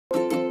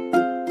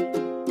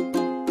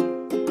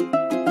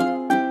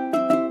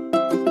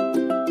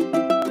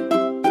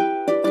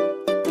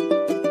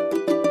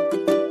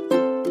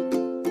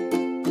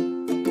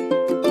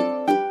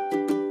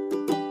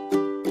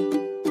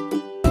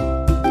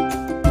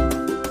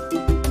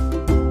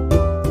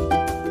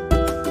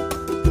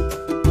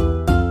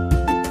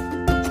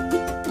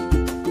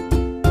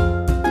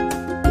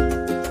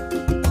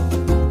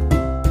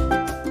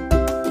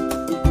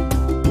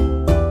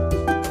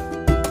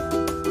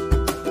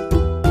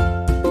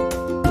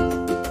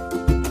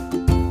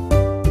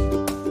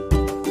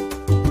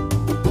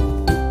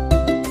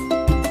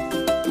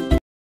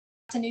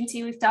Afternoon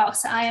Tea with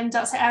Docs. I am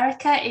Dr.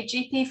 Erica, a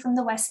GP from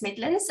the West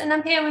Midlands, and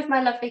I'm here with my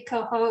lovely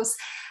co-host,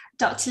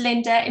 Dr.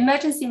 Linda,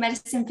 emergency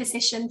medicine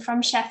physician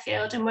from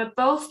Sheffield, and we're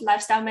both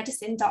lifestyle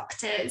medicine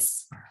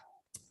doctors.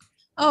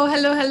 Oh,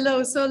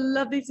 hello. So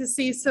lovely to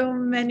see so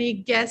many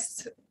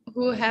guests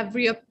who have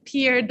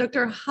reappeared.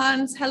 Dr.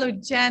 Hans, hello,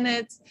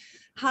 Janet.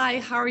 Hi,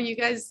 how are you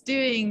guys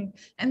doing?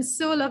 And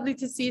so lovely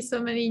to see so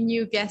many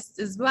new guests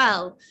as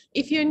well.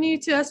 If you're new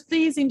to us,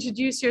 please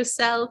introduce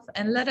yourself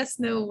and let us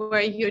know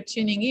where you're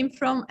tuning in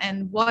from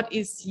and what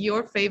is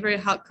your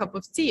favorite hot cup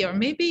of tea, or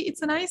maybe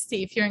it's an iced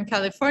tea if you're in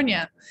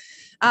California.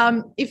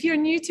 If you're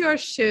new to our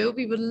show,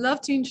 we would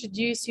love to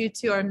introduce you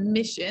to our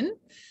mission,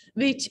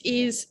 which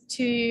is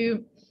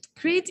to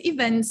create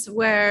events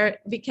where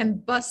we can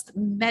bust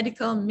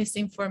medical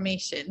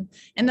misinformation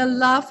and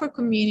allow for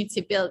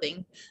community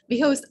building. We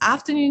host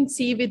Afternoon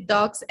Tea with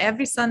Docs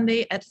every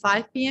Sunday at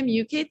 5 p.m.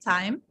 UK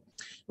time,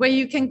 where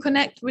you can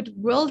connect with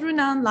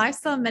world-renowned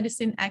lifestyle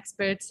medicine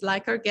experts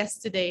like our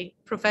guest today,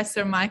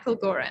 Professor Michael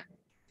Goran.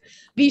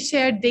 We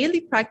share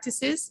daily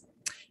practices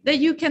that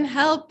you can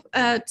help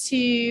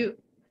to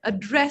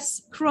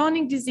address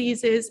chronic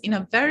diseases in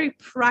a very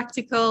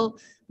practical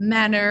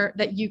manner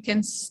that you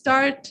can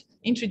start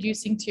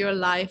introducing to your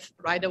life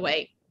right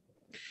away.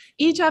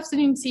 Each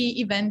afternoon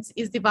tea event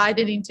is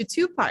divided into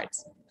two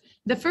parts.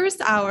 The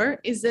first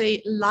hour is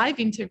a live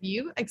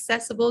interview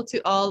accessible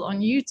to all on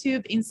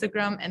YouTube,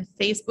 Instagram, and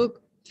Facebook.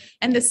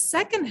 And the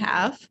second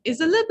half is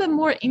a little bit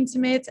more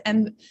intimate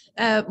and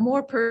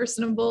more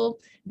personable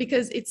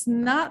because it's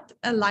not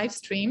live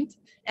streamed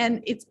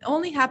and it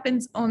only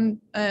happens on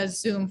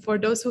Zoom for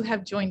those who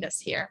have joined us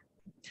here.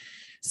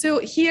 So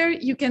here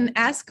you can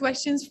ask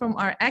questions from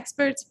our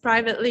experts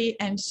privately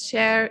and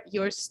share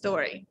your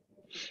story.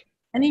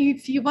 And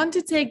if you want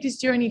to take this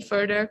journey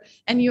further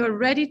and you're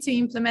ready to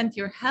implement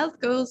your health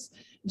goals,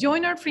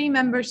 join our free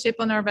membership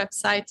on our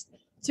website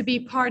to be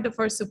part of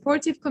our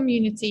supportive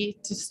community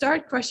to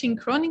start crushing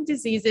chronic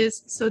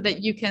diseases so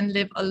that you can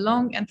live a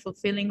long and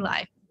fulfilling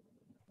life.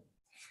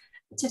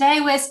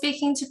 Today, we're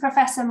speaking to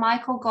Professor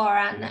Michael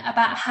Goran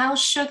about how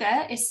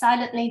sugar is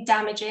silently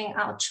damaging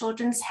our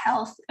children's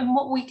health and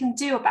what we can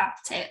do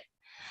about it.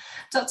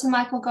 Dr.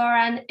 Michael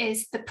Goran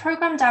is the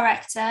Program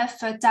Director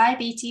for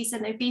Diabetes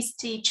and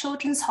Obesity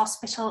Children's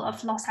Hospital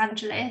of Los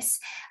Angeles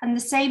and the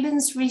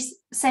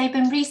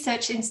Sabin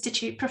Research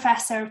Institute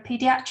Professor of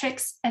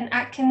Pediatrics and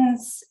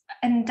Atkins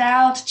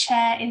Endowed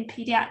Chair in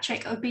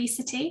Pediatric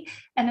Obesity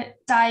and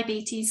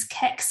Diabetes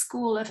Keck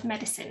School of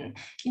Medicine,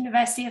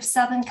 University of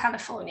Southern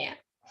California.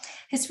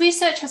 His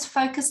research has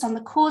focused on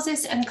the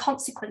causes and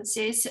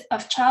consequences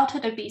of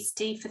childhood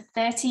obesity for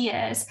 30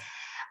 years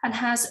and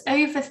has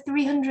over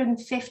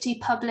 350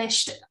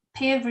 published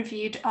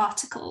peer-reviewed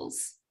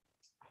articles.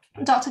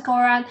 Dr.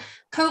 Goran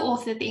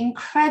co-authored the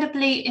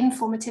incredibly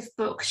informative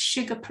book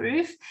Sugar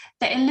Proof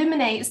that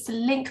illuminates the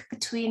link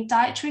between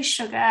dietary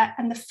sugar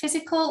and the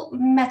physical,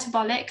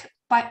 metabolic,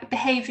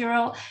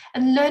 behavioral,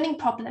 and learning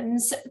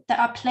problems that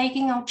are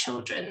plaguing our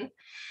children.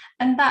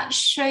 And that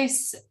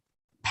shows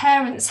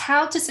parents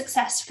how to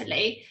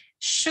successfully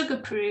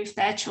sugar-proof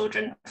their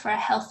children for a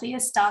healthier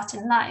start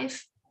in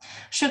life.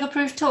 Sugar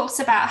Proof talks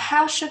about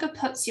how sugar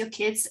puts your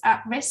kids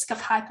at risk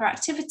of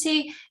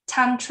hyperactivity,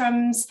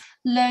 tantrums,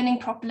 learning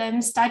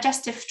problems,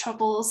 digestive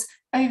troubles,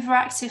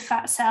 overactive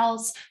fat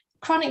cells,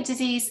 chronic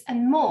disease,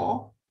 and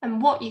more,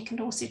 and what you can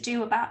also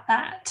do about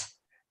that.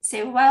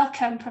 So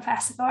welcome,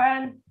 Professor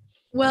Goran.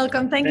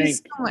 Welcome, thank you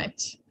so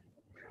much.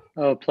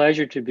 Oh,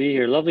 pleasure to be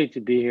here. Lovely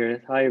to be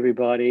here. Hi,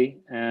 everybody,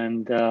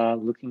 and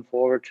looking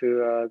forward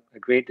to a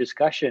great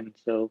discussion.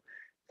 So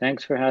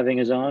thanks for having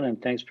us on, and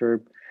thanks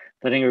for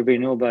letting everybody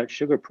know about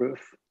Sugar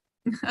Proof.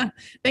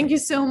 Thank you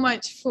so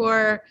much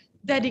for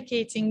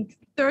dedicating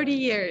 30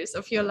 years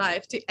of your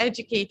life to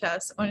educate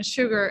us on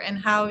sugar and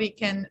how we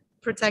can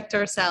protect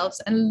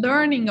ourselves and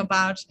learning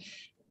about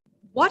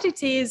what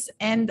it is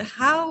and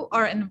how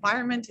our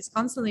environment is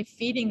constantly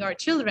feeding our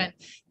children.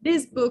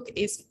 This book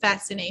is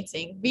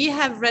fascinating. We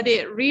have read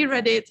it,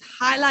 reread it,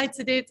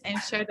 highlighted it, and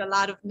shared a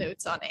lot of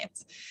notes on it.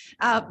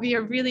 We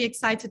are really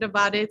excited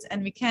about it,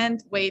 and we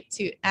can't wait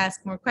to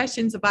ask more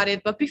questions about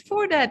it. But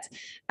before that,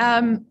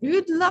 we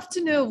would love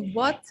to know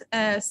what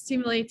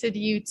stimulated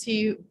you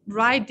to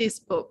write this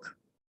book.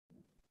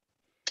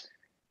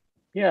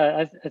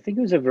 Yeah, I think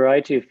it was a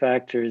variety of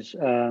factors.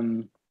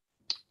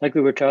 Like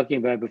we were talking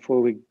about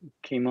before we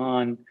came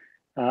on,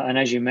 and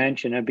as you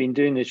mentioned, I've been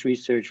doing this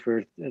research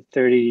for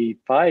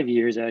 35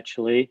 years,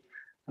 actually,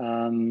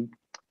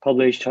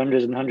 published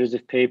hundreds and hundreds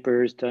of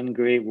papers, done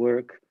great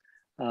work,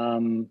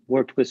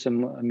 worked with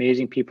some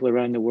amazing people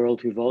around the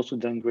world who've also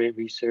done great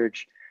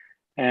research.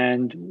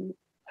 And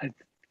I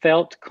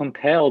felt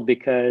compelled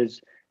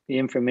because the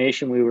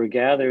information we were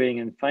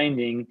gathering and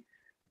finding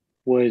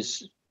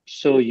was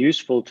so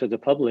useful to the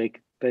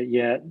public, but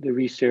yet the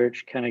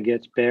research kind of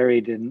gets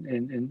buried in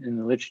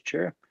the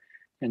literature.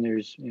 And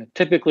there's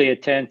typically a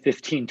 10,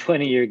 15,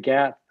 20-year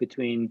gap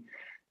between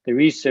the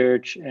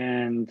research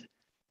and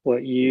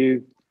what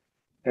you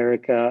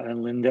Erica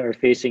and Linda are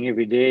facing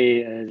every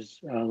day as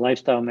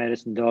lifestyle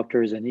medicine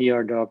doctors and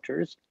ER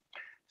doctors.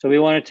 So we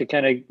wanted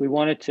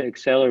to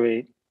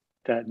accelerate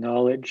that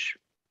knowledge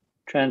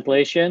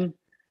translation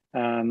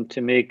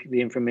to make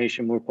the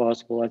information more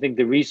possible. I think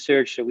the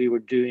research that we were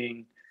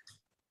doing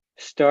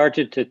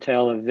started to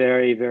tell a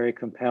very, very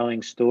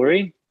compelling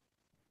story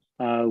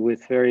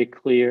with very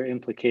clear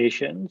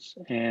implications.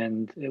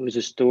 And it was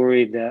a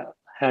story that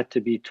had to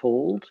be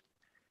told.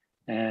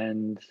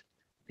 And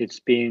it's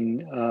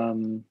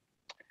been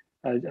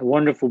a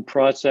wonderful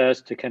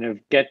process to kind of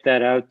get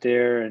that out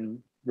there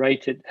and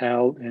write it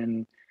out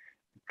and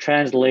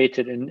translate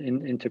it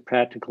into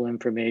practical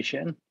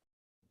information.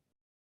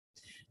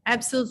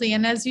 Absolutely.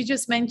 And as you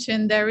just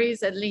mentioned, there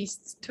is at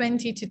least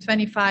 20 to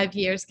 25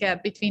 years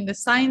gap between the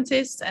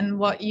scientists and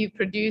what you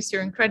produce,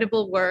 your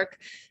incredible work,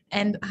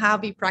 and how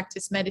we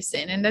practice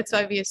medicine. And that's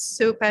why we are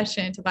so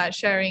passionate about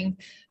sharing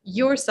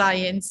your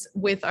science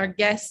with our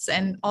guests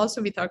and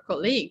also with our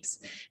colleagues.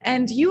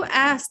 And you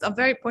asked a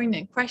very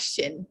poignant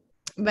question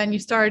when you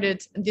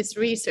started this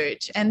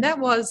research, and that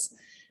was,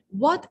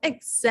 what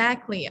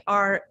exactly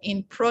are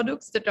in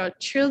products that our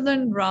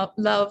children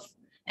love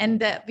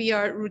and that we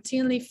are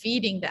routinely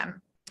feeding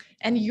them?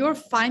 And your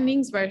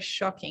findings were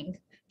shocking.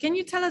 Can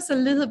you tell us a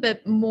little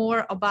bit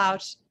more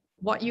about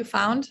what you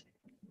found?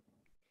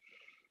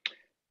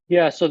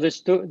 Yeah, so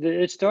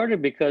it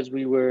started because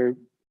we were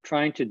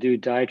trying to do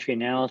dietary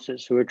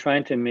analysis. So we're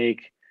trying to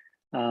make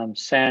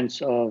sense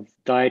of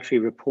dietary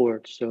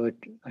reports. So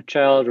a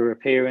child or a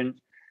parent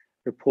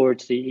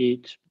reports they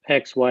eat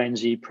X, Y, and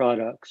Z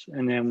products,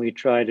 and then we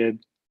try to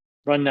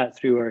run that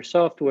through our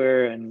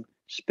software and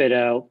spit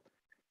out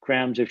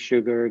grams of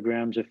sugar,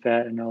 grams of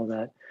fat, and all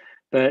that.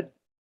 But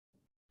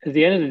at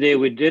the end of the day,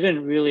 we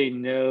didn't really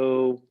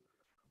know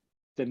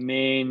the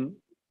main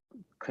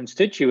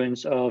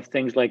constituents of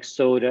things like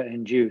soda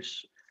and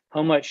juice.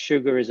 How much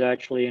sugar is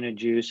actually in a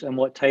juice and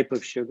what type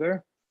of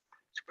sugar?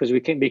 Because we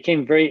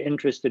became very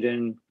interested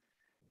in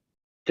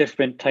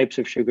different types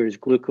of sugars,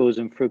 glucose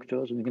and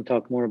fructose, and we can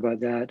talk more about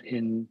that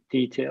in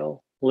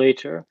detail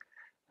later.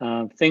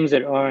 Things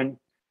that aren't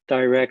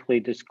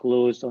directly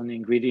disclosed on the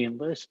ingredient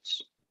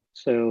lists.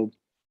 So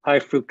high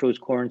fructose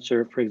corn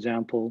syrup, for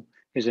example,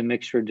 is a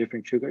mixture of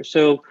different sugars.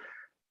 So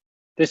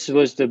this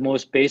was the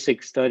most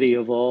basic study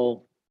of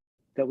all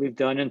that we've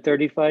done in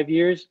 35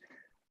 years,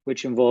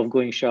 which involved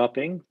going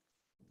shopping,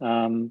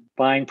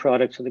 buying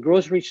products at the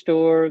grocery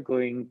store,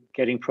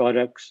 getting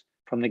products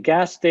from the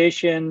gas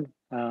station,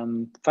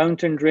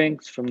 fountain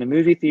drinks from the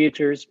movie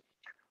theaters,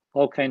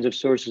 all kinds of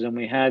sources. And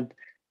we had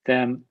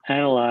them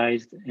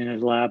analyzed in a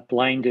lab,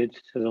 blinded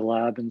to the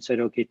lab, and said,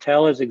 okay,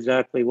 tell us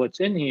exactly what's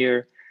in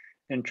here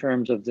in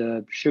terms of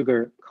the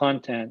sugar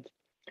content.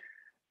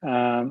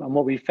 And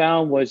what we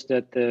found was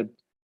that the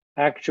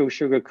actual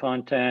sugar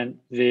content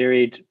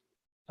varied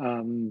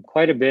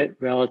quite a bit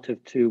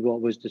relative to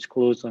what was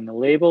disclosed on the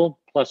label,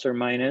 plus or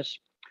minus.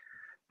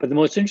 But the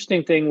most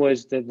interesting thing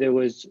was that there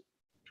was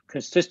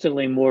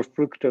consistently more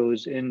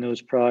fructose in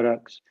those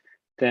products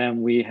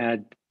than we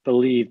had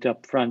believed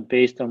up front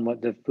based on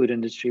what the food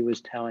industry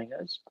was telling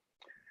us.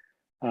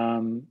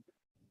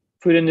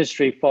 Food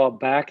industry fought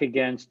back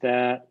against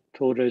that,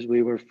 told us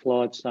we were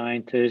flawed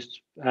scientists,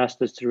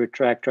 asked us to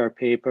retract our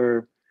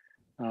paper.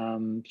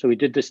 So we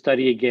did the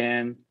study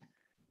again.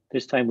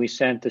 This time we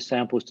sent the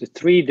samples to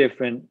 3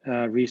 different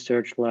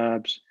research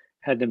labs,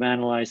 had them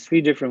analyze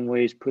 3 different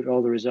ways, put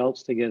all the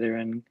results together,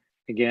 and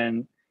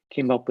again,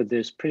 came up with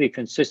this pretty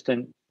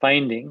consistent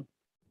finding.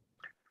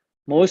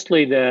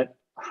 Mostly that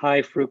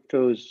high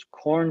fructose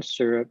corn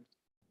syrup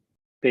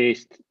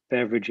based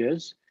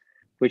beverages,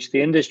 which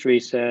the industry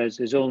says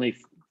is only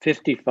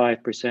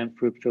 55%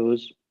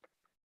 fructose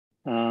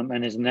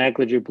and is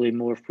negligibly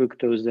more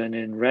fructose than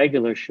in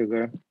regular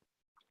sugar,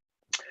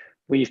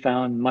 we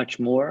found much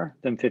more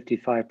than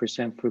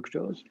 55%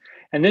 fructose.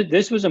 And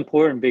this was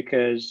important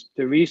because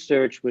the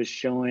research was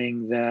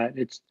showing that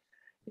it's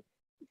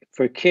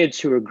for kids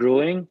who are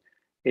growing,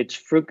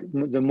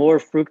 the more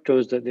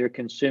fructose that they're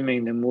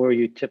consuming, the more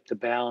you tip the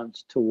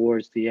balance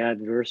towards the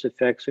adverse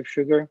effects of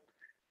sugar.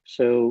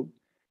 So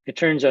it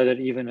turns out that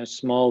even a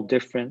small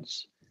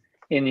difference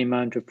in the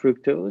amount of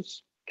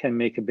fructose can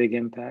make a big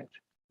impact.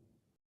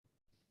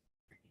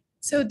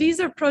 So these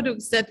are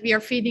products that we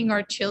are feeding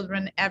our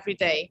children every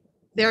day.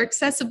 They're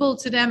accessible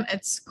to them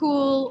at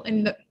school,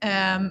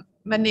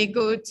 when they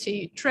go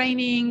to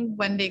training,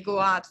 when they go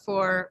out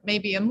for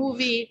maybe a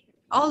movie.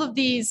 All of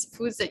these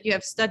foods that you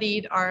have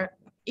studied are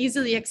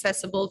easily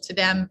accessible to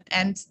them,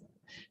 and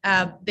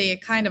they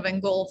kind of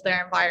engulf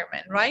their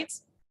environment, right?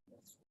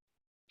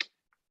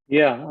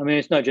 Yeah, I mean,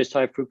 it's not just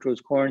high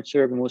fructose corn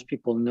syrup, and most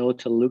people know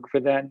to look for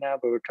that now,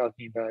 but we're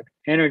talking about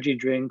energy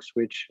drinks,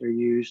 which are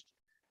used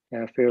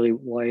fairly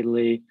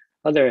widely.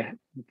 Other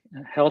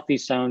healthy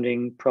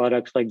sounding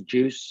products like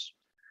juice,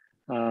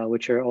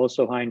 which are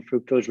also high in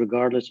fructose,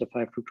 regardless of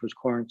high fructose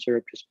corn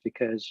syrup, just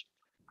because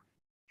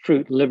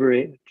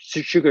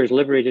sugar is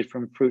liberated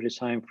from fruit is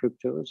high in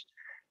fructose.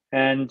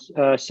 And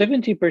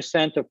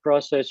 70% of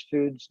processed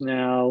foods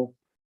now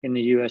in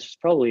the US is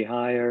probably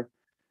higher,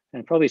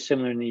 and probably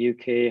similar in the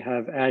UK,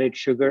 have added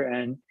sugar,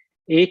 and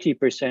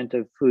 80%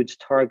 of foods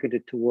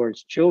targeted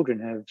towards children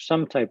have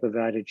some type of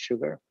added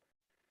sugar.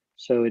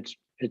 So it's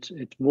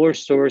more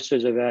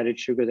sources of added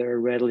sugar that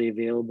are readily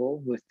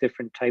available with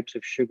different types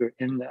of sugar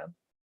in them.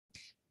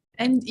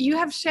 And you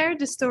have shared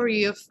the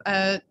story of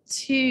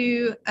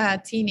two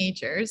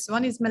teenagers.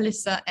 One is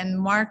Melissa and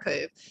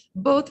Marco.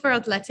 Both were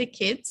athletic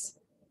kids.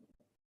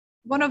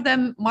 One of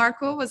them,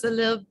 Marco, was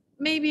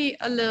maybe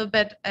a little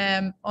bit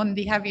on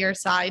the heavier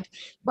side,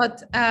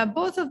 but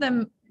both of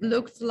them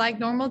looked like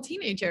normal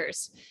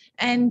teenagers.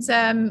 And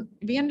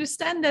we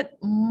understand that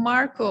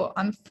Marco,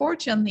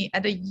 unfortunately,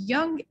 at a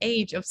young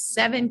age of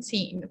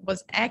 17,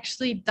 was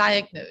actually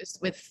diagnosed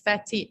with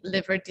fatty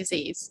liver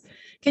disease.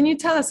 Can you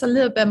tell us a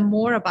little bit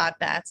more about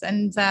that?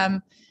 And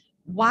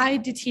why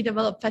did he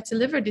develop fatty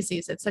liver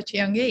disease at such a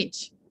young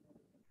age?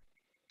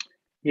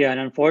 Yeah,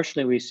 and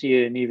unfortunately, we see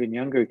it in even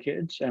younger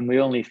kids, and we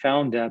only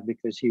found that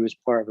because he was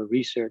part of a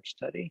research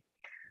study.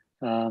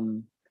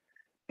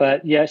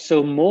 But yeah,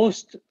 so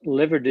most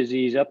liver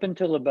disease up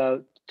until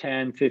about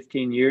 10,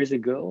 15 years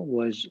ago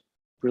was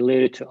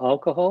related to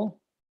alcohol.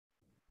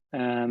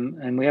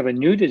 And we have a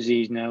new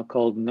disease now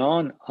called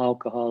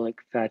non-alcoholic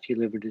fatty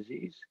liver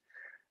disease.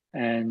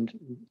 And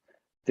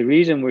the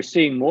reason we're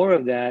seeing more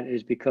of that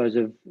is because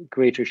of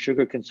greater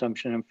sugar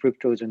consumption and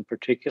fructose in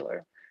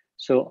particular.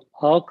 So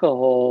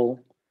alcohol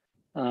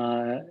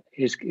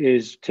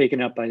is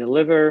taken up by the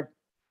liver,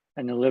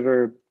 and the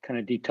liver kind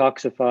of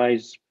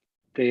detoxifies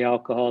the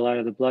alcohol out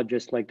of the blood,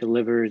 just like the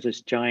liver is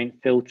this giant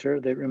filter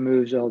that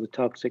removes all the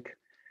toxic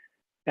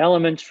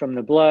elements from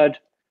the blood,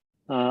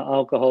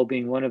 alcohol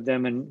being one of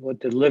them. And what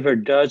the liver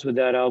does with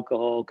that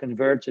alcohol,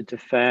 converts it to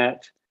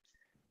fat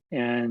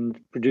and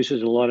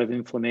produces a lot of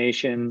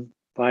inflammation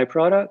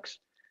byproducts.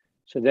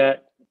 So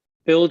that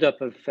buildup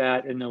of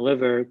fat in the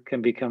liver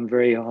can become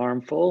very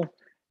harmful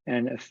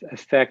and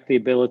affect the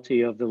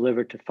ability of the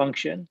liver to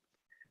function,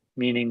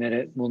 meaning that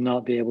it will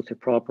not be able to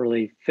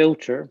properly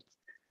filter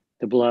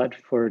the blood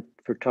for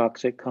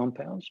toxic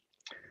compounds.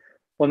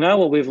 Well, now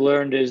what we've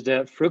learned is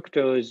that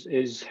fructose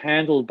is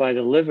handled by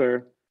the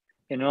liver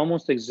in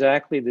almost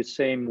exactly the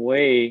same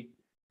way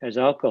as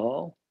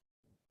alcohol.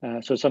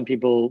 So some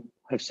people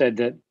have said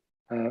that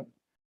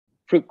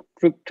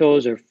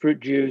fructose or fruit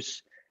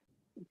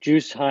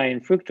juice high in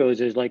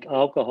fructose is like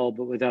alcohol,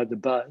 but without the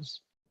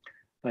buzz.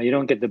 You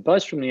don't get the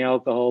buzz from the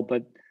alcohol,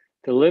 but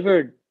the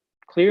liver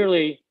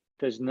clearly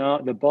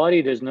the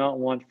body does not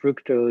want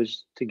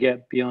fructose to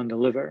get beyond the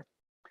liver.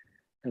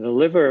 And the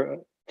liver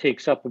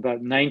takes up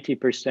about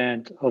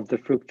 90% of the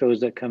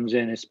fructose that comes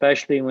in,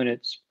 especially when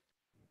it's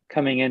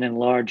coming in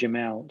large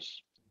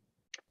amounts,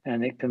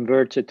 and it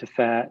converts it to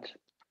fat.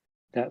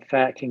 That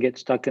fat can get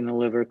stuck in the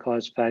liver,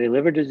 cause fatty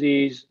liver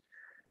disease,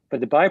 but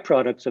the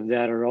byproducts of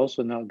that are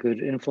also not good: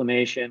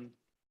 inflammation,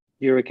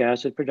 uric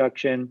acid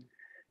production,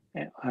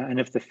 and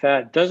if the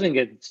fat doesn't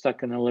get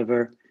stuck in the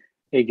liver,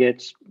 it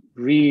gets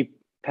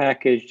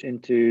repackaged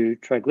into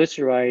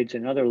triglycerides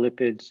and other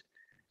lipids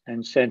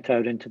and sent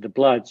out into the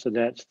blood. So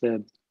that's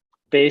the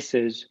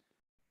basis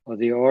or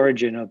the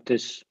origin of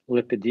this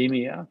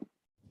lipidemia.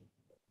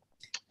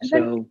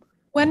 So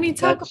when we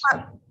talk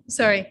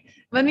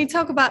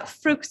about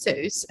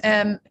fructose,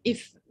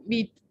 if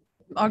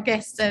our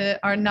guests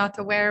are not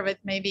aware of it,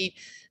 maybe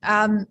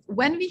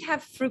when we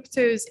have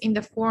fructose in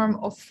the form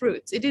of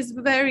fruits, it is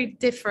very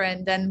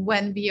different than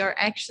when we are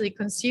actually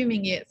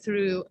consuming it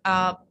through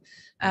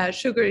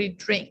sugary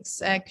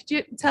drinks. Could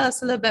you tell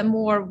us a little bit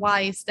more?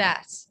 Why is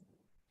that?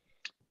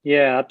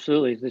 Yeah,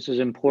 absolutely. This is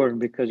important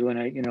because when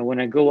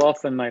I go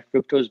off on my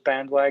fructose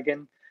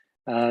bandwagon,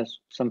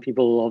 some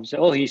people will say,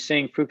 "Oh, he's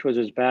saying fructose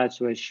is bad,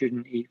 so I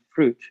shouldn't eat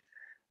fruit."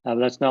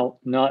 That's not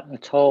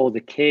at all the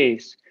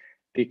case,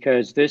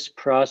 because this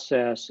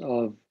process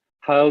of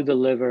how the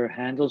liver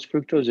handles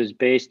fructose is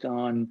based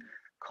on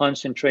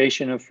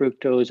concentration of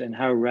fructose and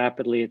how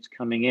rapidly it's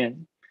coming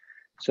in.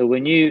 So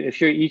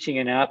if you're eating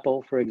an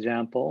apple, for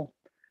example,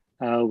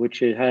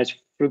 which it has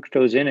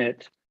fructose in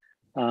it,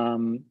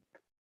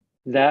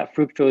 that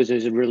fructose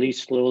is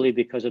released slowly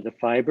because of the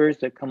fibers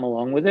that come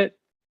along with it.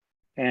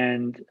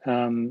 And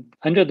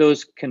under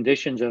those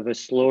conditions of a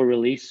slow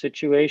release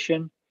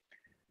situation,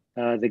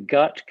 the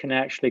gut can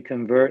actually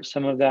convert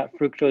some of that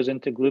fructose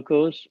into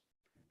glucose,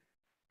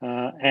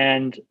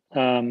 and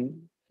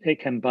it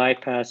can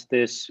bypass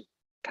this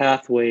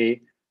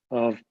pathway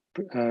of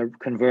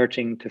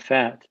converting to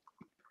fat.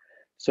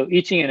 So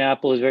eating an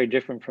apple is very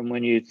different from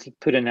when you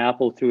put an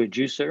apple through a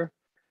juicer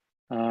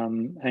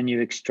and you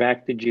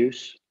extract the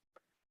juice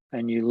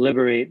and you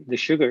liberate the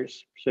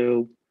sugars.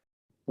 So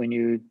when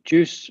you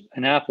juice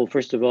an apple,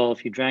 first of all,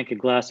 if you drank a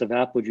glass of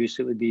apple juice,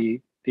 it would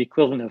be the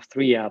equivalent of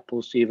 3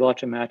 apples. So you've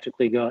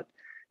automatically got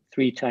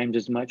 3 times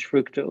as much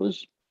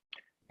fructose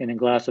in a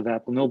glass of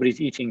apple. Nobody's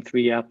eating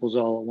 3 apples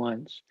all at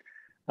once,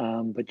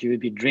 but you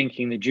would be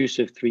drinking the juice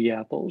of 3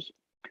 apples.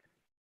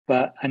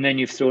 And then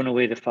you've thrown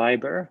away the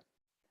fiber,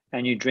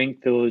 and you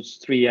drink those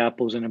 3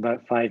 apples in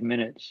about 5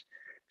 minutes.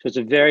 So it's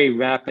a very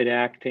rapid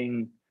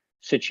acting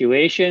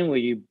situation where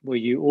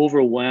you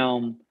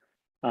overwhelm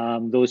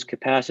those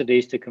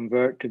capacities to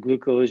convert to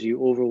glucose,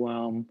 you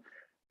overwhelm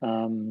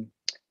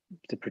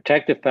the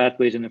protective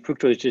pathways, and the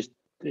fructose just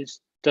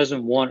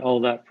doesn't want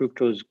all that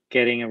fructose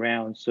getting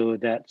around. So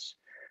that's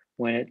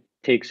when it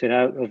takes it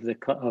out of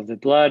the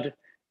blood,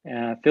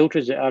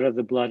 filters it out of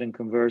the blood, and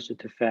converts it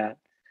to fat.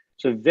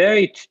 So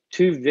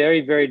two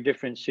very, very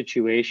different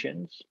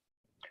situations,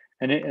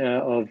 and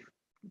of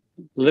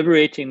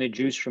liberating the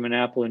juice from an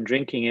apple and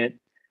drinking it,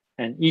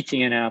 and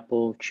eating an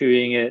apple,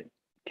 chewing it,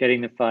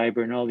 getting the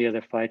fiber and all the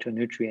other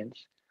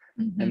phytonutrients.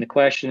 Mm-hmm. And the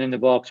question in the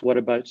box, what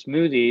about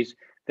smoothies?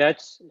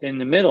 That's in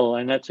the middle,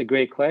 and that's a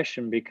great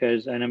question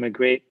because, and I'm a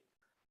great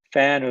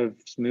fan of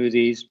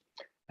smoothies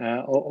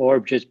or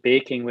just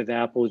baking with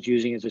apples,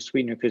 using it as a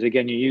sweetener, because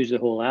again, you use the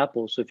whole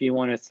apple. So if you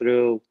want to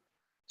throw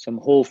some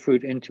whole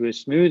fruit into a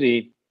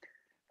smoothie,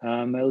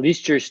 at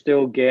least you're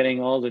still getting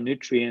all the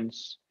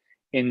nutrients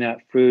in that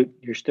fruit.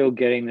 You're still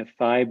getting the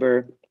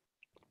fiber,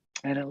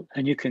 and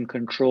you can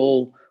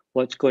control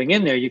what's going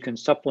in there. You can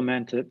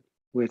supplement it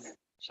with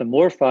some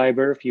more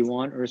fiber if you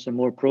want, or some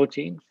more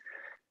protein.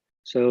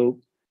 So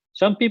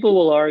some people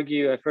will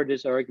argue, I've heard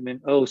this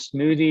argument, oh,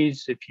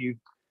 smoothies, if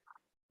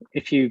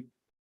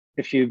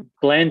you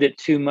blend it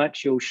too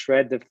much, you'll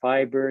shred the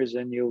fibers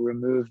and you'll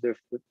remove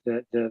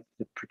the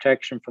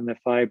protection from the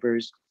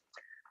fibers.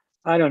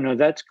 I don't know,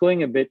 that's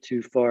going a bit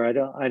too far.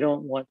 I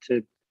don't want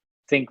to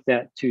think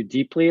that too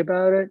deeply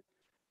about it.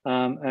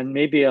 And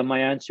maybe my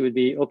answer would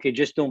be, okay,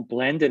 just don't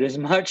blend it as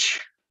much,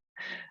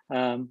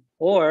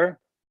 or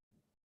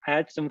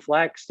add some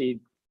flaxseed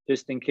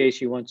just in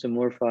case you want some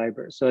more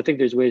fiber. So I think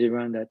there's ways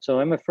around that. So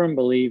I'm a firm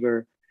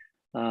believer.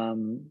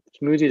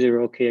 Smoothies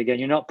are okay. Again,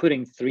 you're not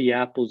putting 3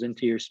 apples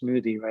into your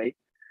smoothie, right?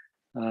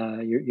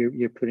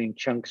 You're putting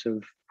chunks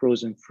of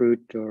frozen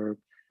fruit or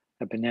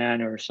a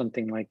banana or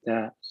something like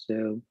that.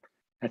 So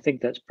I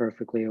think that's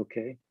perfectly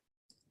okay.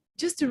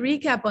 Just to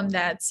recap on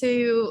that,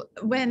 so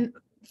when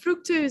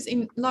fructose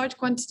in large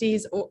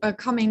quantities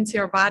come into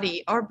our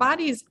body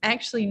is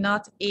actually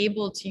not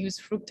able to use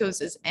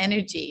fructose as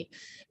energy.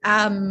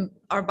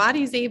 Our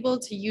body is able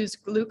to use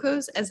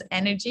glucose as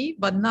energy,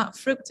 but not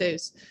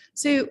fructose.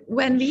 So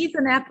when we eat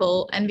an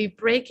apple and we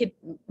break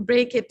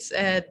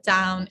it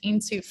down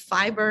into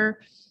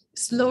fiber,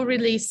 slow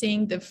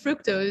releasing the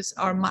fructose,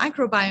 our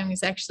microbiome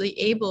is actually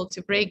able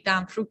to break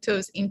down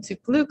fructose into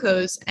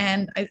glucose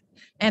and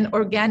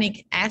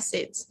organic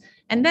acids.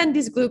 And then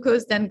this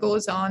glucose then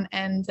goes on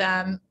and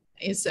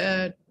is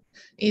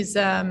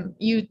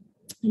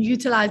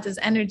utilized as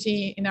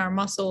energy in our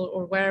muscle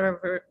or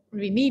wherever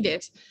we need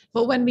it.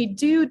 But when we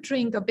do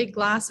drink a big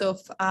glass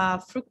of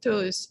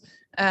fructose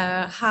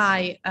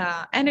high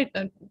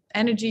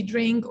energy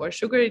drink or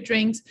sugary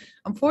drinks,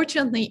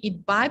 unfortunately,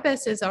 it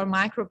bypasses our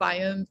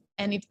microbiome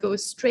and it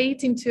goes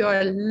straight into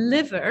our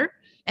liver.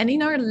 And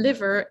in our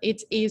liver,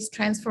 it is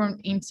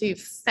transformed into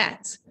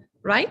fat,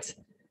 right?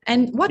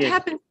 And what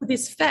happens to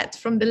this fat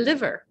from the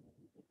liver?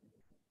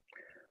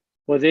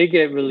 Well, they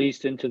get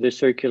released into the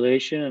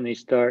circulation and they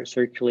start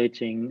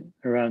circulating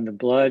around the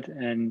blood,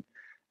 and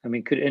I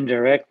mean, could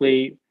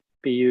indirectly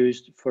be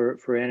used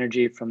for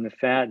energy from the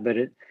fat, but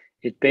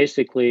it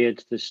basically,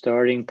 it's the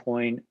starting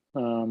point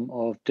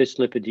of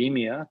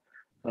dyslipidemia,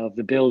 of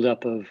the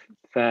buildup of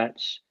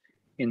fats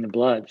in the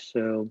blood.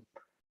 So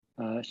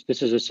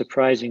this is a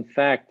surprising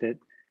fact that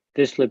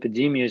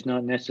dyslipidemia is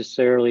not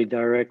necessarily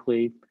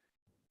directly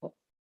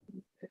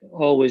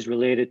always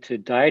related to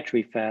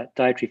dietary fat.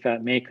 Dietary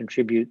fat may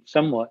contribute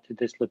somewhat to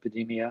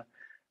dyslipidemia,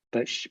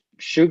 but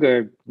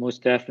sugar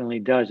most definitely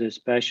does,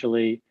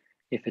 especially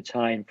if it's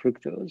high in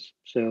fructose.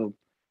 So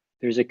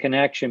there's a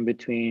connection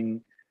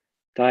between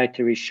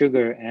dietary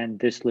sugar and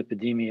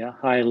dyslipidemia,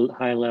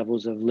 high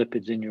levels of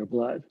lipids in your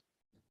blood.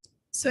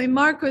 So in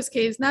Marco's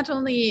case, not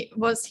only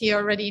was he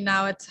already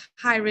now at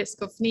high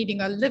risk of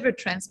needing a liver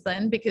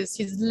transplant because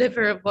his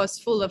liver was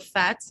full of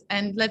fat,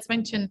 and let's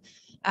mention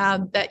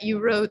that you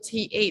wrote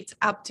he ate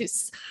up to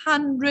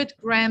 100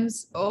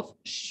 grams of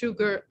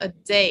sugar a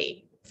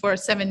day for a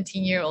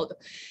 17-year-old.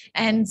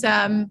 And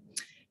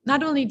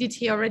not only did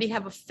he already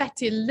have a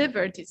fatty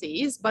liver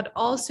disease, but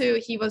also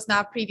he was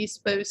now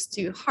predisposed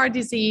to heart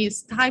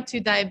disease, type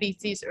 2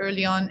 diabetes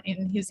early on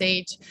in his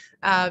age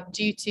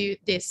due to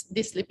this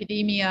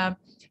dyslipidemia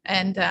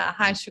and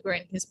high sugar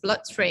in his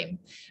bloodstream.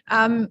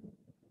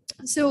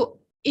 So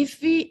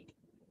if we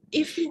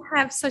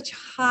have such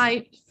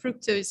high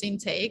fructose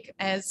intake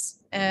as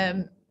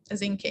in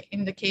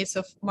the case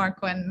of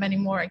Marco and many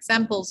more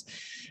examples,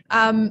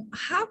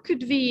 how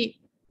could we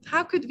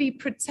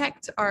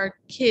protect our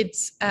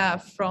kids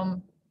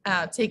from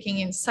taking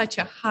in such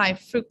a high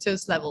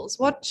fructose levels?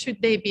 What should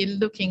they be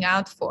looking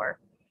out for?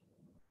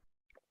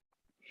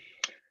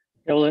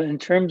 Well, in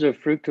terms of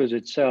fructose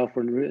itself,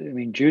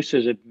 juice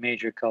is a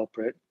major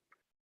culprit.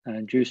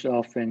 Juice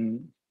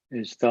often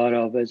is thought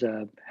of as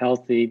a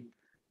healthy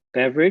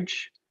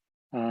beverage.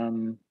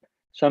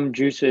 Some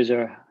juices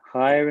are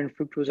higher in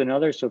fructose than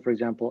others. So, for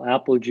example,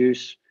 apple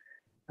juice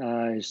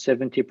is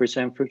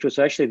 70% fructose.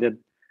 So actually, the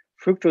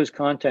fructose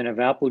content of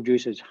apple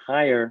juice is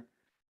higher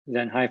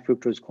than high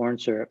fructose corn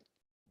syrup,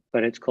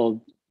 but it's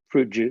called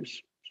fruit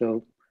juice.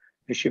 So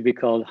it should be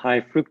called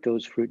high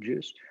fructose fruit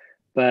juice.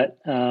 But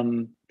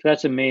so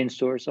that's a main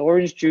source.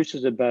 Orange juice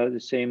is about the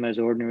same as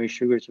ordinary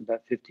sugar. It's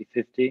about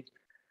 50-50.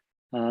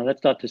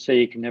 That's not to say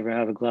you can never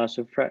have a glass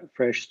of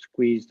fresh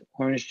squeezed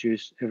orange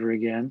juice ever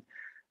again.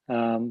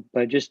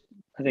 But just,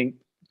 I think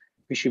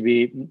we should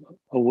be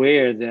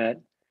aware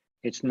that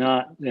it's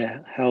not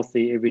the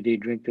healthy everyday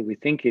drink that we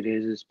think it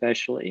is,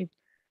 especially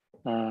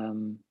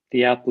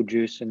the apple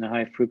juice and the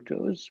high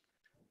fructose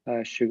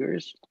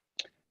sugars.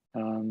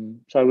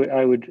 So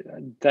I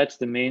would, that's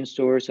the main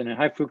source. And a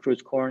high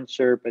fructose corn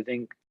syrup, I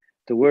think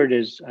the word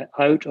is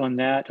out on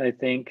that, I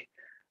think,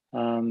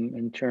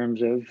 in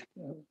terms of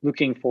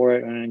looking for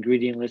it on an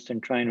ingredient list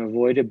and trying to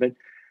avoid it. But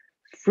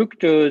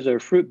fructose or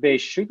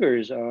fruit-based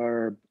sugars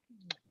are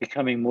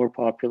becoming more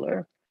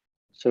popular.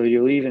 So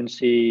you'll even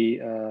see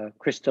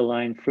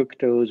crystalline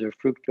fructose or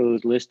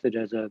fructose listed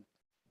as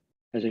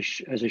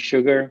a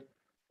sugar,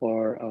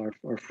 or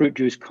fruit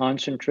juice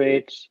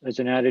concentrates as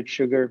an added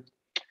sugar.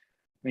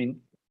 I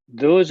mean,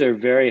 those are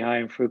very high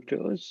in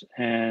fructose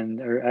and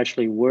are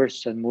actually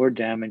worse and more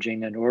damaging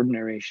than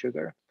ordinary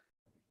sugar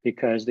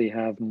because they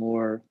have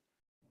more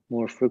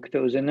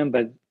fructose in them,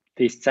 but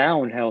they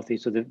sound healthy.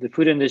 So the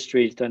food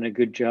industry has done a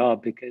good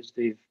job because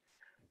they've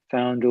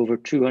found over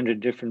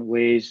 200 different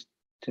ways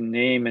to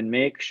name and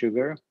make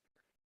sugar,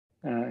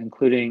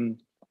 including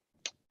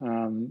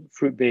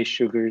fruit-based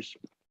sugars.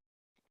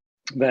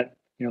 But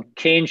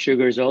cane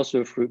sugar is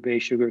also a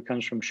fruit-based sugar. It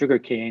comes from sugar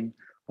cane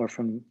or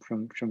from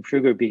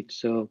sugar beets.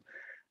 So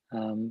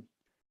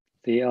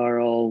they are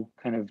all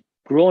kind of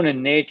grown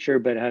in nature,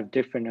 but have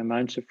different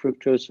amounts of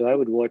fructose. So I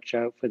would watch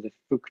out for the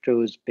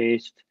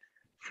fructose-based,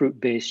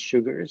 fruit-based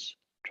sugars.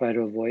 Try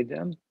to avoid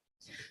them.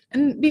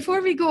 And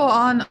before we go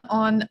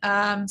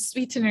on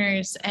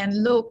sweeteners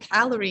and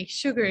low-calorie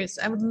sugars,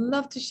 I would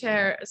love to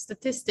share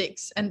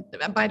statistics. And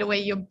by the way,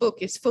 your book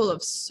is full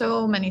of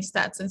so many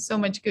stats and so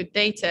much good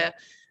data.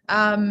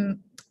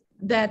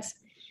 That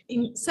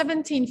in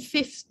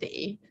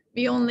 1750,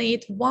 we only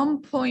ate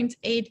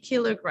 1.8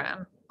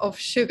 kilogram of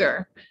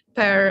sugar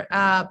per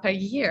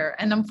year.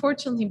 And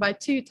unfortunately, by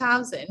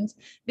 2000,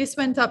 this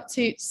went up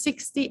to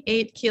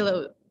 68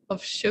 kilo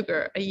of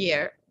sugar a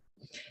year.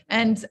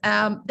 And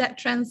that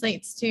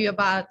translates to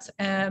about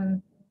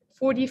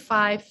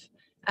 45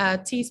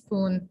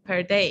 teaspoons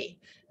per day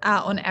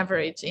on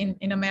average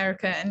in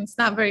America, and it's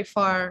not very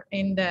far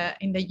in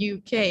the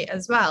UK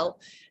as well.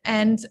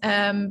 And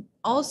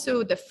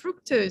also the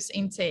fructose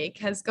intake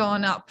has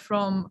gone up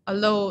from a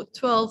low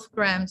 12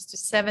 grams to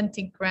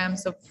 70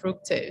 grams of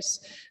fructose,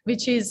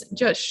 which is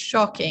just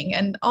shocking.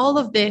 And all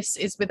of this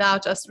is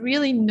without us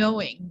really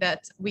knowing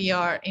that we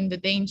are in the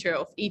danger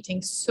of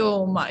eating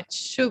so much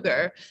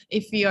sugar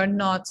if we are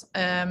not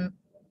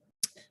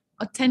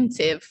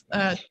attentive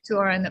to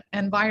our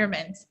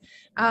environment.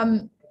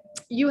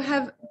 You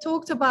have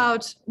talked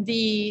about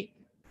the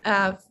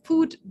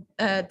food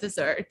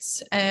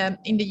desserts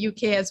in the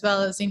UK as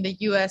well as in the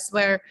US,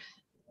 where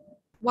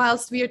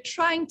whilst we are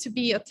trying to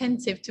be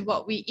attentive to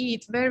what we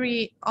eat,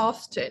 very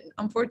often,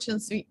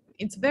 unfortunately,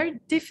 it's very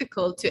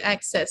difficult to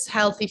access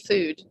healthy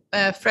food,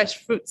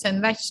 fresh fruits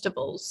and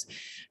vegetables.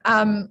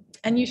 And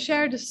you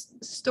shared a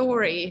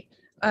story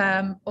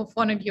of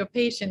one of your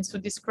patients who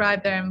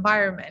described their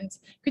environment.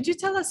 Could you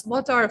tell us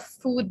what are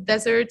food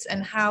deserts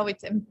and how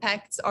it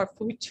impacts our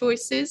food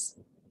choices?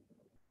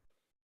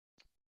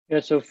 Yeah,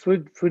 so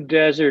food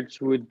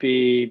deserts would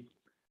be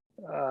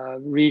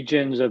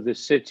regions of the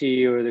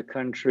city or the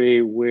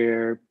country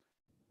where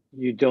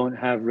you don't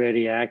have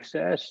ready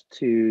access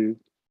to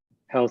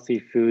healthy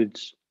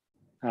foods.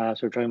 So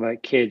we're talking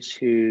about kids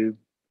who,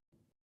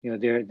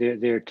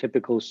 their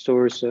typical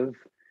source of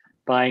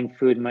buying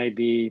food might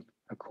be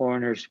a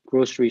corner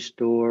grocery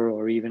store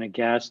or even a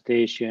gas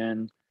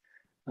station.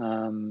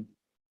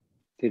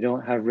 They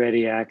don't have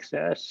ready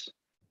access.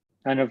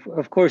 And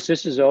of course,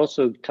 this is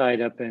also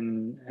tied up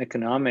in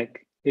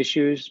economic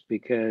issues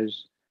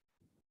because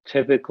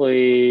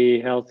typically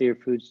healthier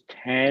foods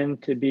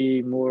tend to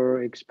be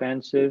more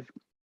expensive.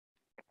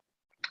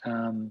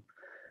 And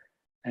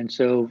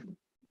so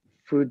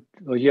food,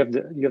 well, you have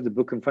the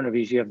book in front of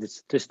you, you have the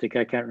statistic,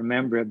 I can't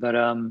remember it, but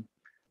I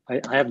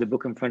have the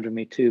book in front of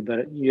me too,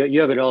 but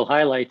you have it all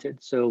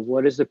highlighted. So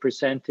what is the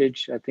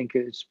percentage? I think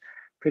it's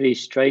pretty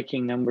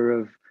striking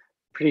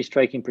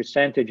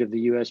percentage of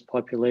the US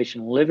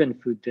population live in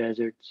food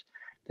deserts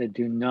that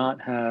do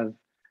not have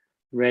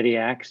ready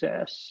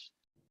access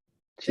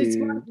to. It's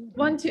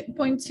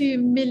 1.2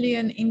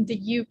 million in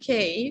the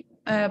UK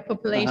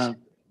population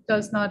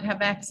does not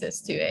have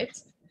access to it.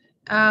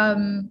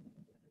 And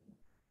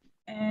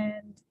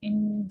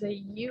in the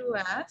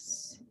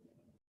US,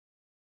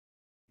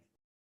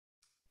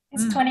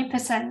 it's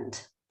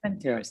 20%.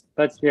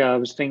 Yeah, I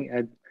was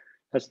thinking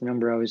that's the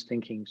number I was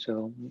thinking.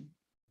 So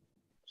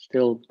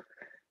still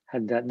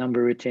had that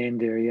number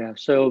retained there. Yeah.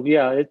 So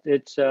yeah,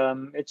 it's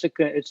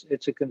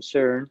a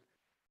concern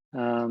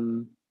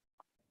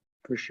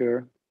for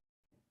sure.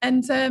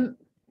 And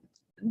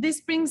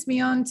this brings me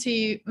on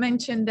to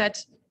mention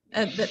that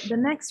the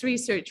next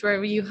research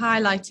where you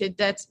highlighted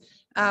that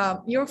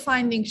your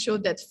findings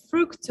showed that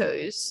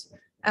fructose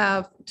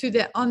to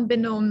the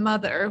unbeknown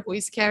mother who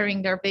is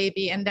carrying their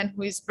baby and then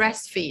who is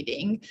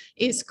breastfeeding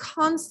is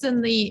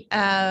constantly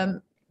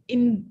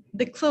in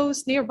the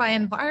close nearby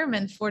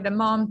environment for the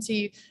mom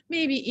to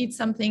maybe eat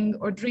something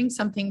or drink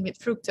something with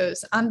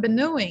fructose,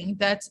 unbeknowing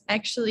that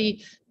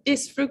actually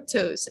this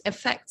fructose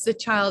affects the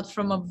child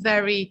from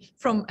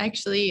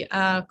actually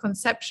a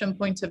conception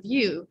point of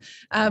view.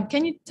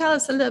 Can you tell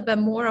us a little bit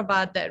more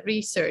about that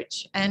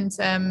research and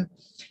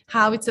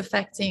how it's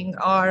affecting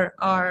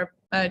our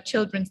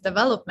children's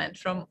development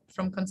from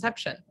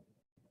conception?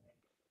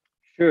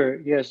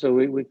 Sure. Yeah. So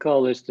we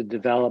call this the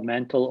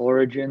developmental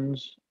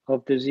origins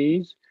of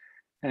disease,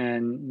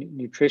 and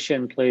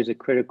nutrition plays a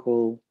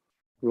critical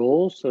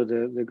role. So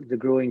the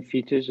growing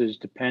fetus is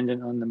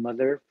dependent on the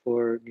mother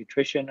for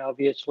nutrition,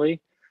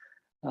 obviously.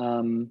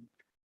 And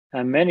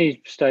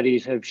many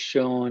studies have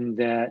shown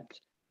that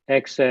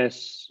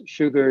excess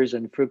sugars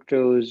and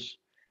fructose,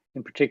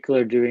 in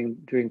particular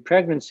during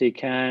pregnancy,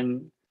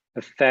 can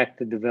affect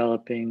the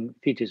developing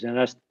fetus. And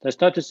that's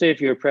not to say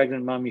if you're a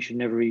pregnant mom, you should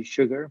never eat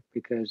sugar,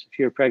 because if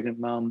you're a pregnant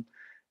mom,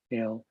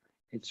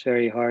 it's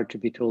very hard to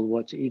be told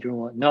what to eat or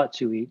what not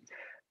to eat.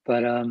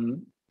 But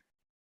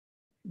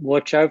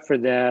watch out for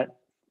that.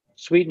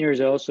 Sweeteners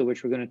also,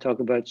 which we're going to talk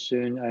about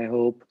soon, I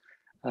hope.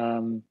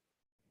 I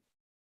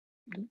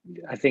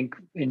think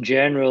in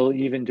general,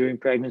 even during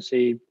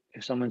pregnancy,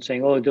 if someone's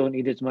saying, oh, don't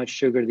eat as much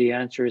sugar, the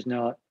answer is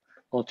not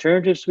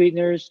alternative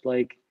sweeteners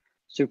like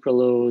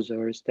sucralose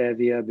or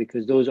stevia,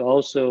 because those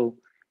also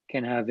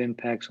can have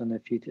impacts on the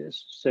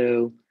fetus.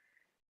 So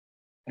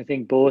I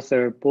think both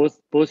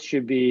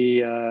should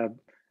be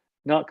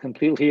not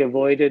completely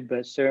avoided,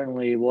 but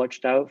certainly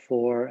watched out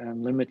for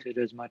and limited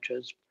as much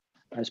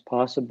as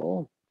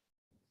possible.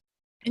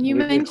 And you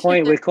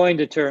we coined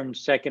the term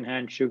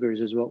secondhand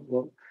sugars as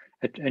what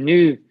a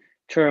new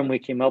term we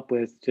came up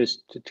with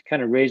just to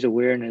kind of raise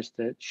awareness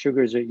that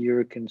sugars that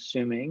you're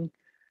consuming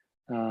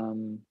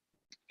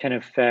can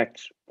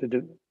affect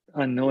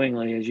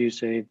unknowingly, as you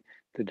say,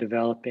 the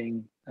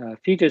developing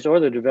fetus or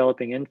the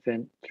developing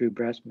infant through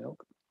breast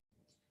milk.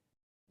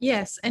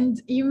 Yes,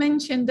 and you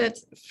mentioned that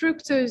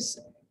fructose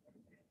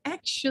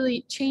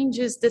actually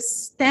changes the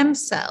stem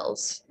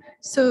cells.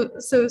 So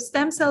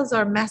stem cells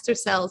are master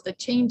cells that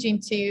change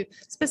into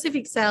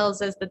specific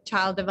cells as the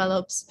child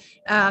develops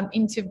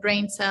into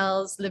brain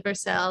cells, liver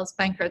cells,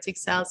 pancreatic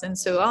cells, and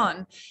so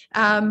on.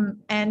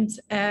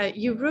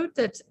 You wrote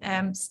that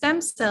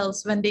stem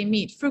cells, when they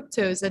meet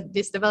fructose at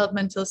this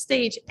developmental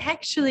stage,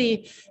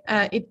 actually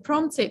it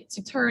prompts it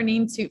to turn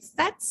into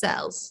fat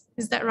cells.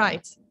 Is that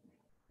right?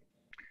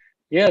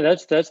 Yeah,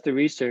 that's the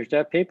research.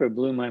 That paper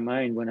blew my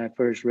mind when I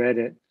first read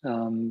it,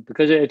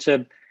 because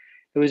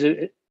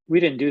we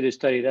didn't do this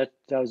study. That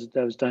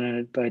was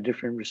done by a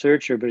different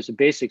researcher, but it's a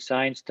basic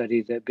science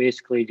study that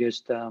basically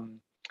just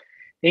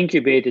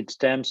incubated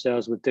stem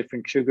cells with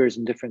different sugars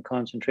and different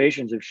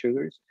concentrations of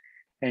sugars,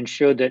 and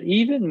showed that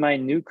even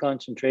minute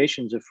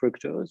concentrations of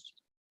fructose,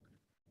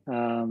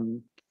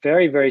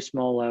 very, very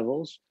small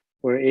levels,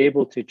 were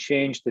able to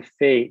change the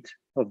fate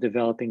of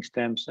developing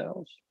stem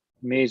cells.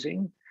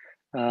 Amazing.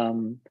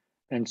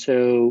 And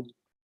so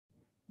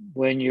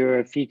when you're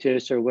a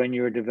fetus or when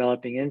you're a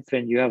developing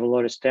infant, you have a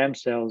lot of stem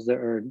cells that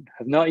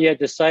have not yet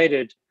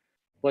decided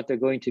what they're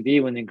going to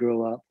be when they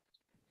grow up.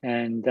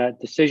 And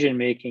that decision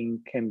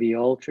making can be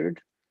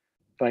altered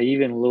by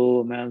even low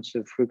amounts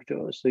of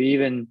fructose. So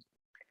even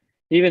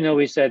though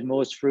we said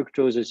most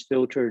fructose is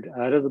filtered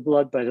out of the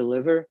blood by the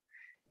liver,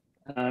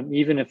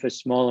 even if a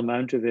small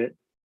amount of it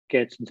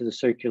gets into the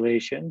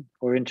circulation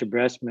or into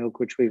breast milk,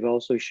 which we've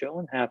also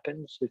shown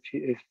happens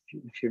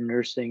if you're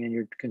nursing and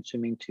you're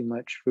consuming too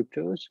much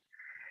fructose,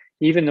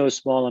 even those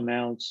small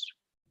amounts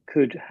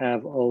could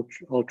have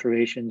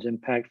alterations,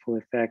 impactful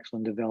effects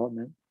on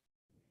development.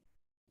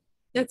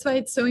 That's why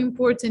it's so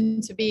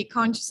important to be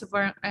conscious of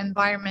our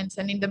environment.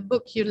 And in the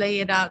book, you lay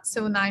it out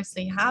so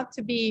nicely, how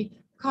to be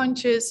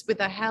conscious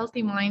with a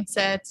healthy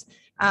mindset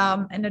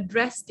and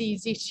address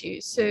these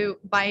issues. So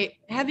by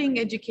having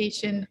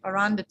education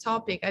around the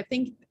topic, I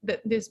think that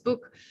this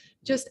book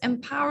just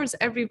empowers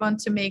everyone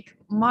to make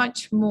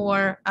much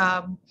more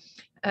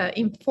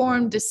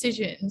informed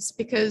decisions,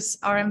 because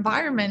our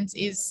environment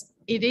is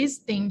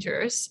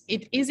dangerous.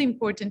 It is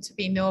important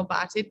to know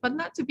about it, but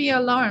not to be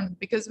alarmed,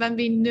 because when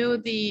we know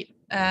the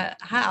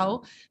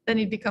how, then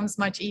it becomes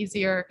much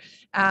easier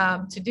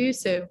to do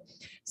so.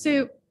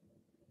 So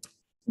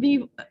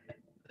we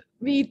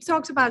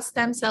talked about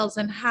stem cells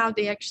and how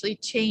they actually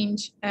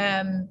change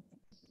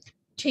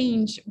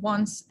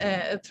once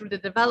through the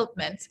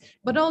development,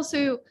 but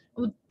also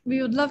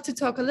we would love to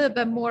talk a little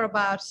bit more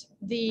about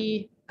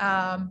the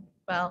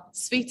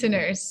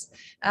sweeteners,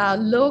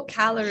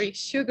 low-calorie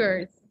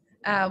sugars,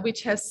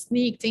 which has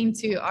sneaked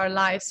into our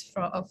lives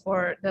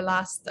for the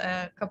last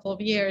couple of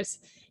years.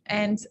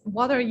 And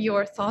what are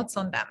your thoughts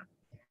on them?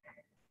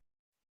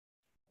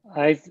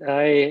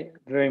 I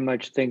very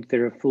much think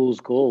they're a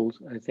fool's gold.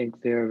 I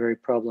think they're very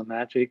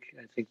problematic.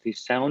 I think they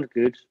sound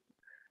good.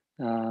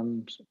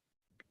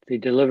 They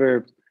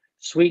deliver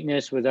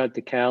sweetness without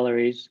the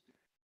calories,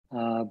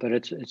 but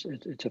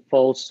it's a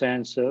false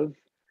sense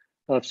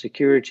of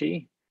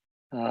security.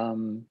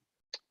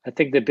 I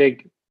think the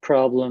big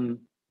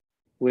problem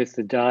with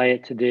the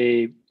diet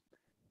today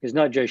is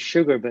not just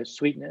sugar, but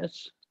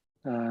sweetness.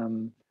 I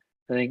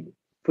think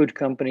food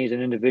companies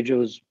and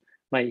individuals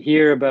might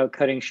hear about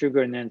cutting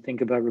sugar and then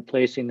think about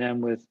replacing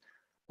them with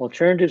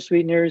alternative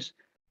sweeteners.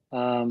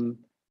 But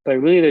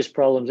really there's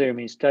problems there. I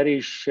mean,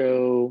 studies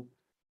show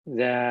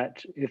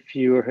that if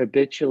you are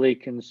habitually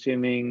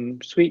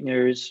consuming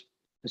sweeteners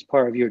as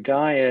part of your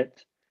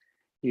diet,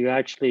 you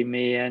actually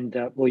may end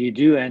up, well, you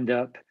do end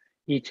up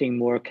eating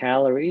more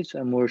calories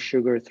and more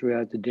sugar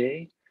throughout the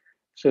day.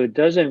 So it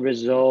doesn't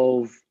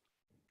resolve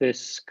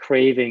this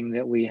craving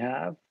that we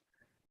have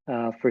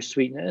for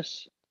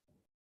sweetness.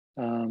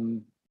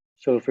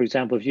 So for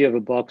example, if you have a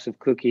box of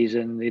cookies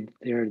and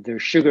they're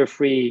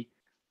sugar-free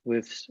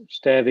with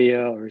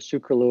stevia or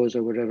sucralose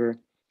or whatever,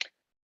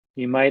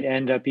 you might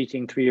end up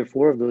eating 3 or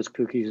 4 of those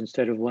cookies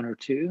instead of 1 or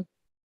 2.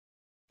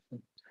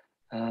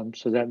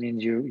 So that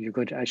means you're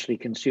going to actually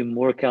consume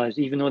more calories.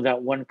 Even though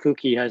that one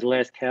cookie has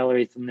less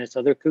calories than this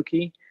other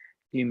cookie,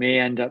 you may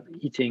end up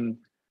eating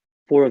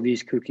 4 of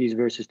these cookies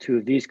versus 2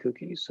 of these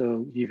cookies.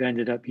 So you've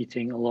ended up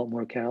eating a lot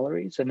more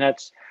calories. And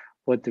that's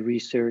what the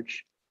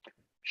research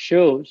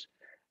shows.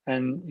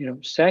 And, you know,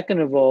 second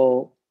of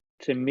all,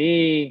 to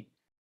me,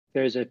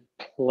 there's a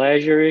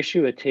pleasure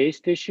issue, a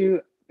taste issue,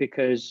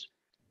 because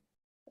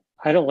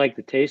I don't like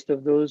the taste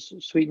of those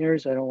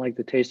sweeteners. I don't like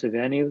the taste of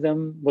any of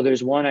them. Well,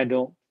 there's one I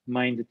don't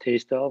mind the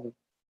taste of,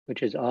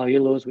 which is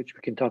allulose, which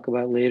we can talk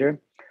about later.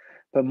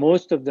 But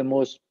most of the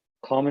most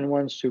common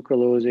ones,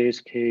 sucralose,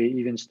 ASK,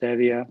 even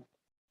stevia,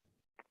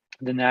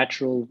 the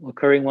natural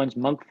occurring ones,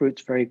 monk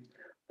fruit's very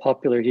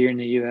popular here in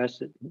the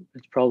US.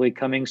 It's probably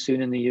coming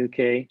soon in the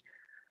UK.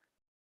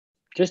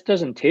 Just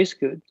doesn't taste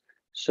good.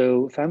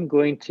 So if I'm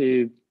going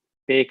to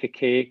bake a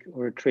cake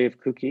or a tray of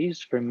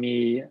cookies for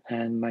me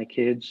and my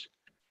kids,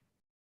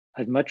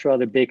 I'd much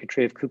rather bake a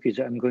tray of cookies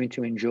that I'm going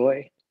to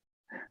enjoy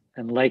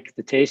and like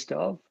the taste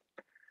of,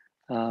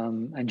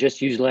 and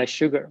just use less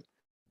sugar.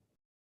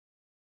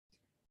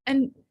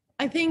 And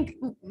I think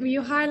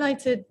you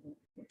highlighted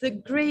the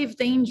grave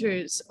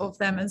dangers of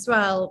them as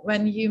well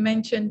when you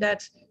mentioned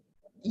that,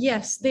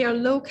 yes, they are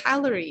low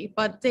calorie,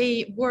 but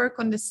they work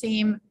on the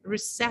same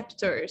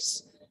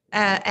receptors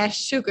as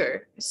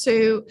sugar.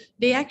 So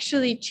they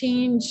actually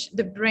change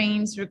the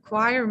brain's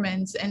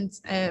requirements, and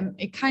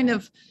it kind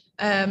of,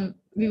 I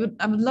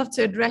would love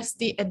to address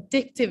the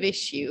addictive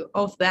issue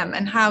of them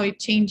and how it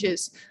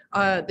changes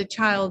the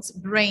child's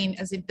brain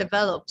as it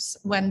develops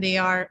when they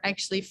are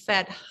actually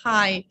fed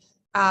high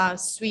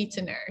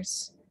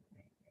sweeteners.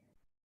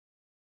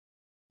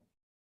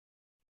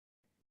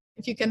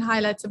 If you can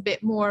highlight a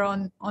bit more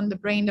on the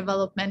brain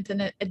development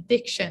and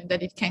addiction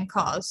that it can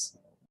cause.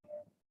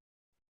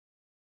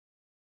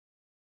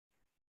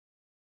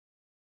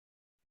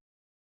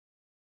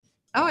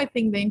 Oh, I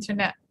think the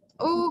internet.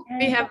 Oh,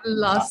 we have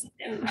lost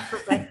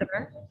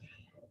Professor.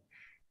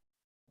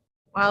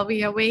 While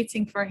we are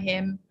waiting for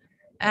him,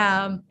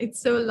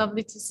 it's so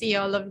lovely to see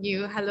all of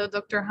you. Hello,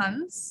 Dr.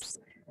 Hans.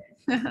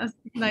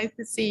 Nice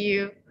to see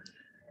you.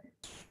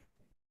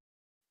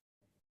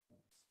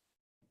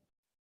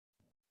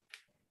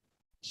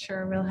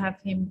 Sure, we'll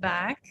have him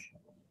back.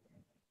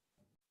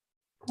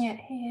 Yeah,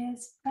 he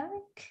is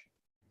back.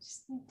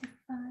 Just need to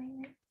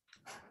find it.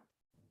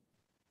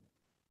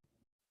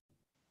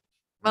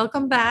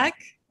 Welcome back.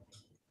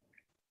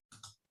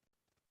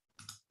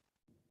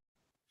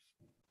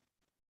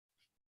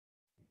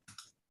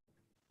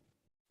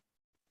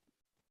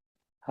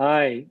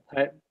 Hi,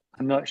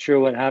 I'm not sure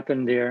what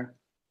happened there.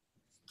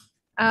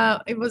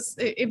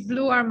 It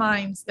blew our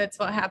minds. That's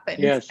what happened.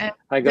 Yes, and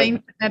I got the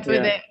internet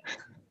with it.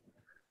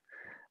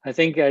 I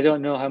think, I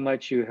don't know how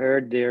much you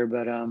heard there,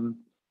 but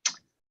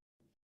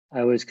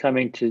I was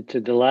coming to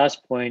the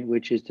last point,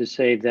 which is to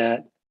say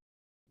that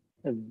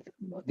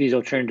these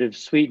alternative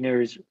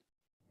sweeteners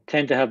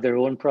tend to have their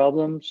own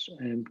problems,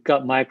 and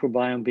gut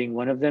microbiome being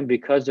one of them,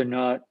 because they're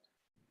not,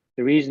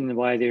 the reason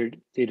why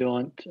they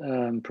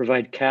don't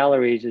provide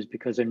calories is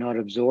because they're not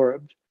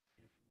absorbed.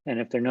 And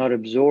if they're not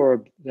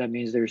absorbed, that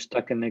means they're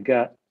stuck in the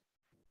gut,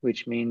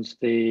 which means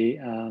the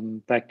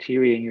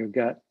bacteria in your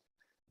gut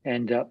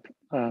end up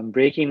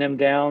breaking them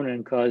down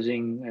and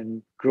causing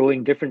and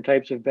growing different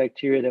types of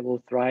bacteria that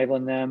will thrive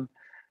on them.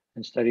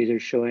 And studies are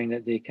showing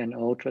that they can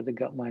alter the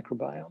gut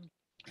microbiome.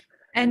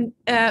 And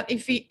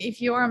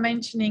if you are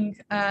mentioning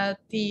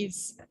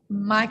these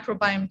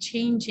microbiome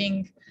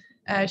changing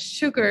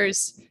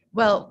sugars,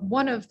 well,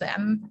 one of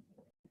them,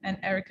 and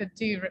Erica,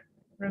 do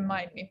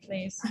remind me,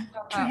 please.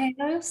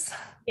 Trehalose?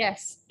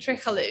 Yes,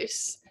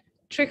 trehalose.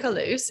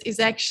 Trehalose is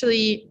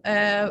actually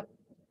a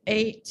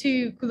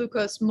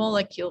 2-glucose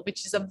molecule,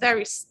 which is a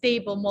very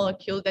stable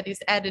molecule that is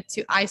added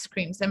to ice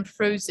creams and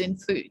frozen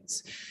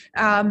foods,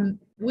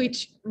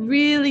 which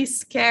really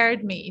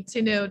scared me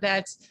to know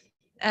that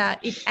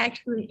it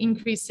actually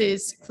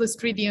increases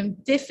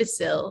Clostridium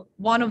difficile,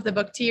 one of the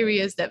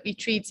bacteria that we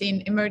treat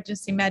in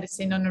emergency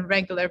medicine on a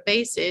regular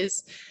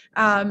basis.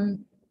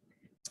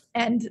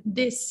 And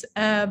this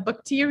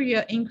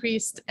bacteria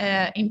increased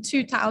in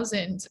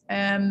 2000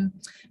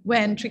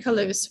 when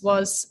trichalose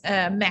was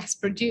mass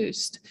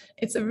produced.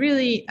 It's a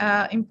really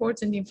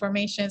important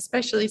information,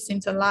 especially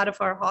since a lot of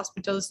our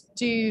hospitals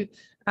do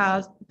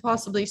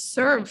possibly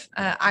serve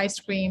ice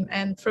cream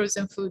and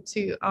frozen food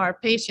to our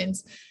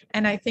patients.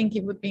 And I think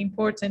it would be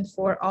important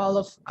for all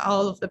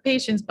of the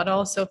patients, but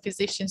also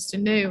physicians to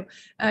know.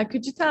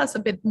 Could you tell us a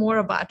bit more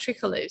about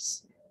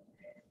trichalose?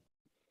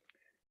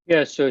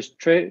 Yeah, so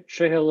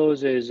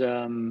trichalose is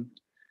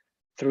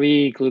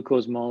 3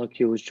 glucose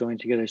molecules joined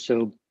together.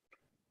 So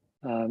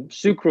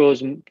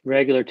sucrose,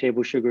 regular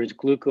table sugar, is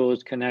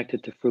glucose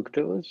connected to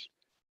fructose.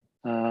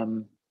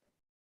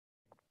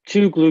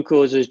 2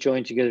 glucoses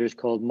joined together is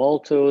called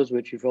maltose,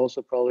 which you've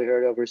also probably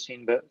heard of or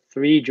seen, but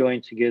 3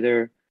 joined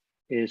together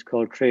is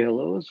called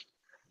trehalose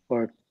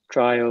or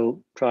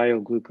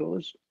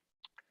trioglucose.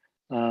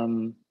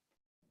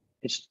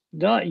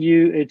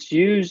 It's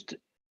used.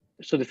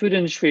 So the food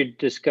industry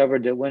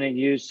discovered that when it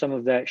used some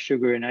of that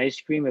sugar in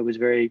ice cream, it was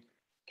very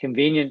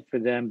convenient for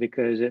them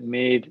because it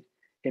made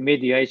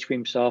the ice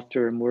cream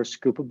softer and more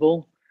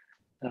scoopable.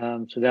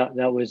 So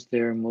that was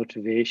their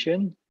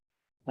motivation.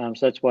 So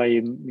that's why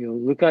you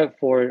look out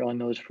for it on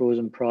those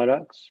frozen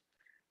products.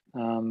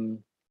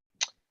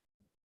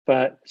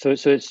 But so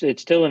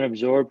it's still an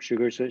absorbed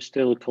sugar, so it's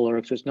still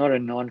caloric. So it's not a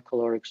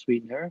non-caloric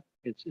sweetener.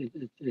 It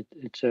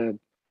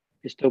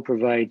still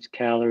provides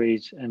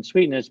calories and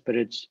sweetness, but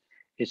it's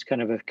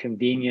kind of a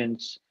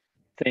convenience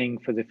thing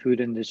for the food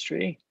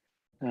industry.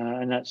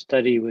 And that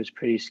study was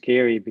pretty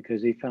scary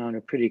because they found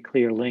a pretty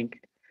clear link.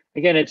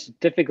 Again, it's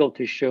difficult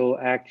to show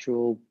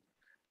actual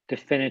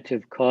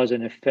definitive cause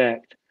and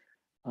effect,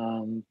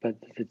 but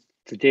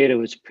the data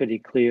was pretty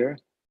clear.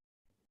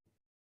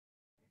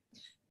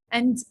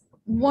 And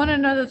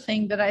another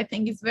thing that I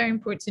think is very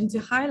important to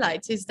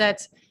highlight is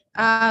that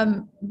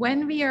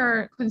when we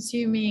are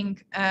consuming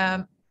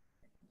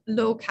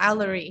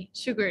low-calorie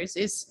sugars,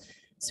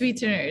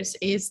 sweeteners,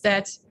 is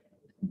that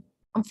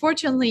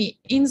unfortunately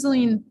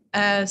insulin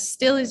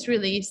still is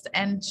released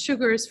and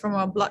sugars from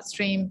our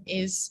bloodstream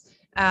is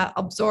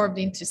absorbed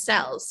into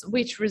cells,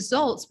 which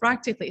results,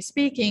 practically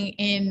speaking,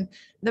 in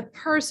the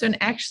person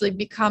actually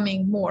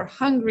becoming more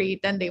hungry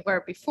than they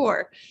were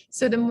before.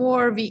 So the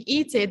more we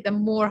eat it, the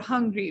more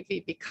hungry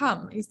we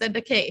become. Is that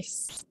the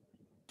case?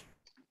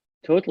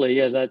 Totally,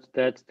 yeah,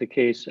 that's the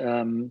case.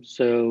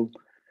 So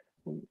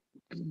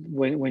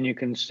when you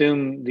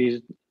consume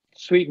these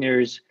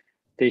sweeteners,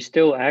 they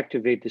still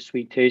activate the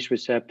sweet taste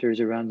receptors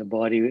around the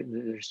body.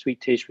 There's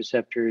sweet taste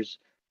receptors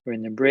are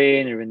in the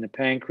brain or in the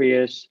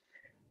pancreas,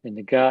 in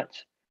the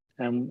gut.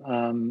 And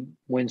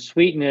when the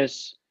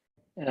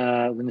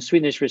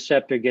sweetness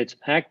receptor gets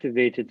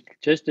activated,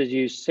 just as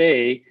you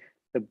say,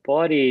 the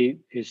body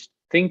is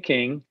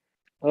thinking,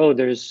 oh,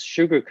 there's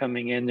sugar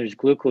coming in, there's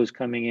glucose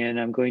coming in.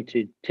 I'm going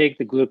to take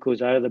the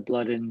glucose out of the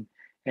blood and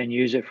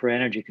use it for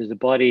energy, because the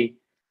body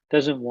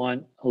doesn't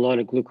want a lot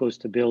of glucose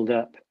to build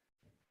up.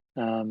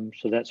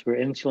 So that's where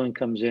insulin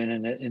comes in,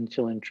 and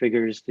insulin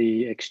triggers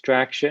the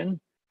extraction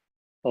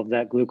of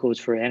that glucose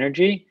for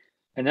energy.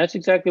 And that's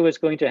exactly what's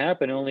going to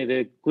happen, only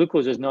the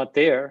glucose is not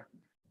there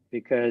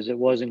because it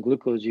wasn't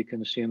glucose you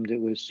consumed,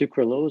 it was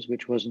sucralose,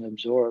 which wasn't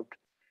absorbed.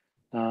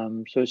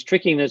 So it's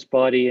tricking this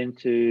body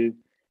into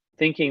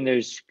thinking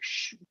there's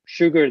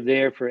sugar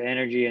there for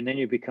energy, and then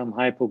you become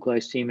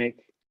hypoglycemic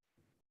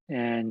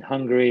and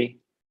hungry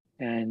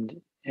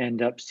and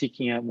end up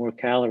seeking out more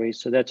calories.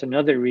 So that's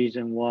another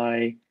reason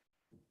why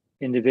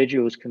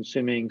individuals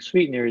consuming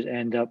sweeteners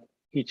end up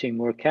eating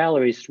more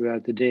calories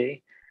throughout the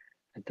day.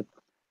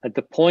 At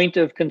the point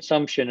of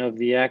consumption of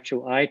the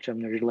actual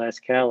item, there's less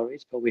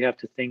calories, but we have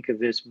to think of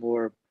this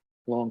more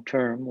long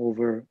term,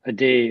 over a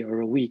day or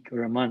a week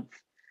or a month.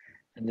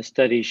 And the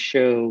studies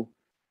show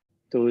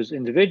those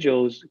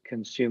individuals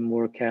consume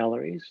more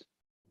calories.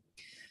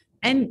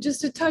 And just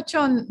to touch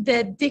on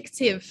the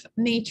addictive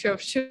nature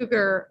of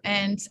sugar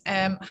and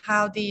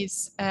how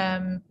these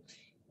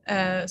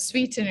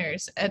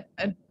sweeteners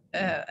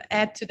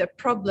add to the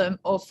problem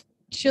of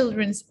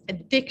children's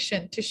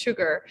addiction to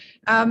sugar.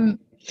 Can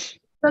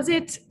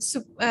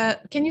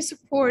you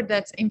support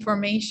that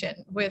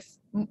information with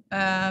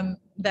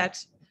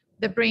that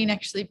the brain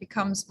actually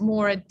becomes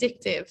more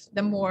addictive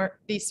the more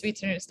these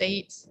sweeteners they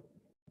eat?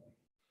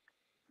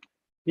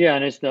 Yeah,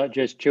 and it's not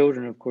just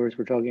children, of course.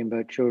 We're talking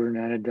about children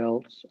and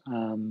adults.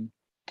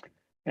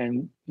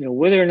 And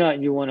whether or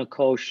not you want to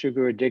call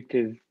sugar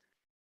addictive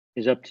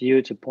is up to you.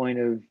 It's a point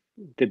of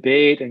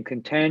debate and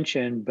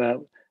contention,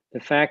 but the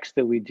facts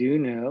that we do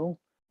know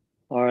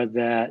are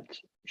that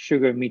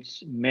sugar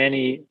meets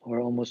many or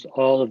almost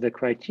all of the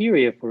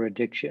criteria for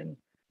addiction.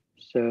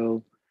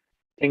 So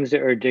things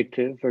that are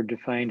addictive are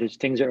defined as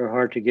things that are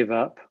hard to give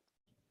up,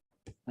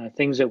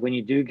 things that when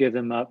you do give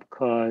them up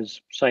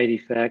cause side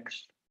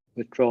effects,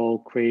 withdrawal,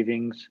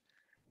 cravings,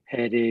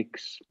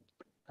 headaches,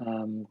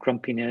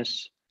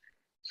 grumpiness.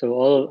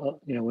 So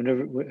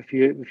whenever if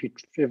you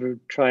ever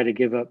try to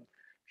give up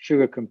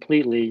sugar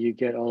completely, you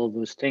get all of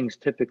those things.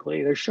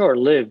 Typically, they're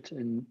short-lived,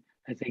 and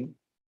I think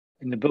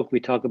in the book we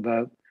talk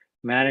about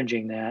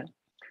managing that.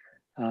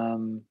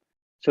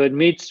 So it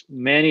meets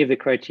many of the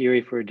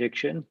criteria for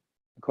addiction,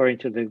 according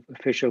to the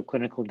official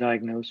clinical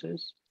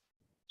diagnosis.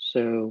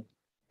 So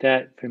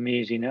that for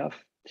me is enough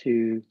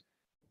to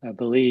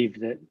believe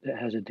that it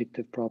has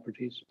addictive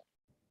properties.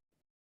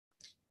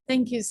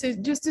 Thank you. So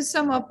just to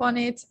sum up on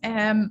it,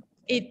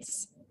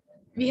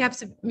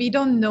 we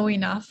don't know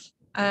enough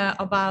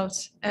about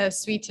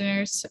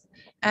sweeteners.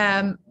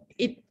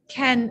 It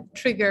can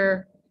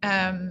trigger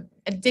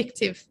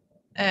addictive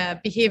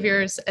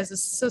behaviors as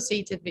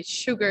associated with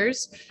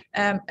sugars,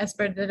 as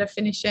per the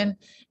definition,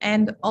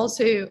 and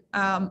also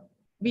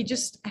we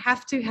just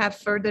have to have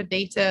further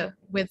data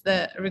with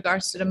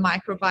regards to the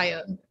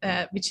microbiome,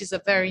 which is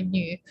a very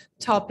new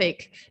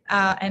topic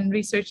and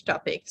research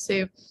topic.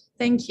 So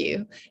thank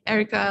you.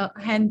 Erica,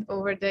 I'll hand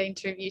over the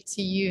interview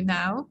to you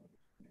now.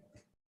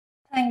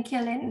 Thank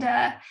you,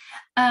 Linda.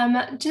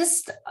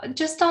 Just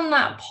on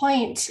that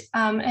point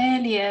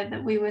earlier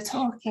that we were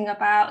talking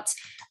about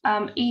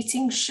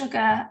eating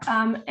sugar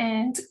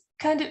and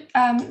kind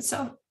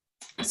of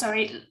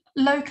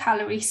low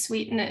calorie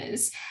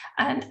sweeteners,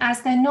 and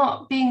as they're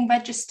not being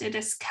registered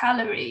as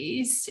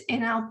calories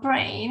in our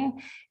brain,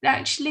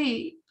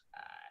 actually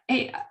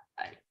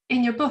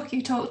in your book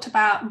you talked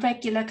about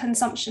regular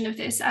consumption of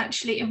this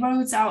actually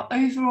erodes our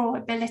overall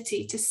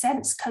ability to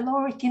sense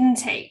caloric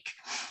intake.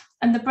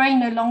 And the brain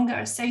no longer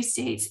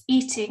associates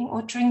eating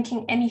or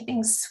drinking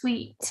anything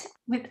sweet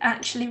with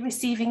actually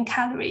receiving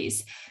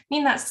calories. I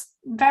mean, that's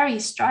very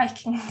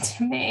striking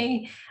to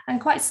me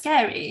and quite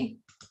scary.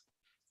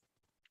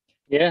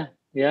 Yeah,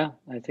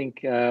 I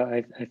think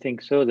I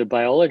think so. The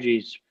biology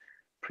is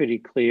pretty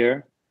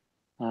clear.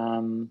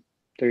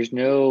 There's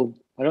no,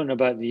 I don't know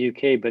about the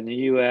UK, but in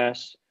the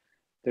US,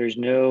 there's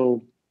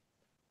no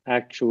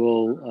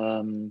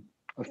actual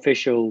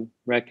official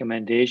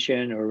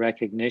recommendation or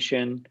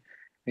recognition.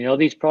 All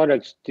these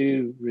products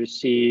do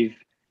receive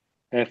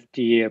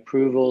FDA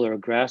approval or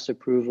GRAS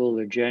approval.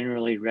 They're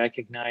generally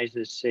recognized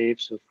as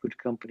safe, so food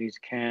companies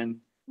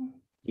can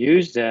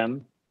use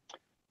them.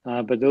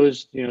 But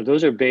those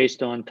are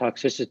based on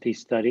toxicity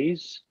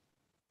studies.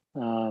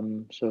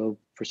 So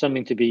for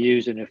something to be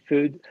used in a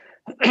food,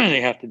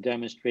 they have to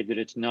demonstrate that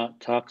it's not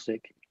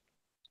toxic.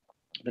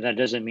 But that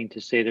doesn't mean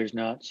to say there's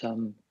not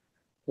some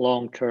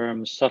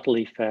long-term subtle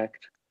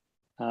effect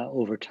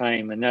over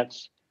time. And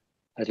that's,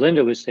 as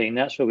Linda was saying,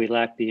 that's where we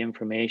lack the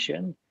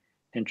information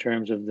in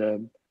terms of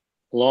the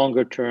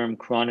longer term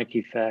chronic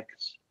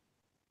effects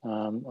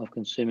of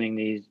consuming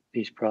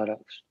these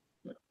products.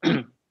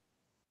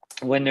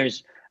 When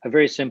there's a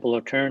very simple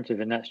alternative,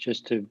 and that's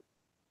just to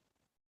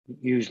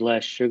use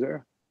less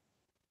sugar.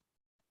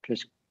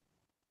 Just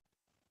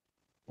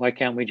why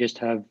can't we just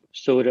have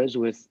sodas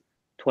with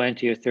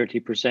 20 or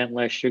 30%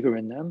 less sugar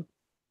in them?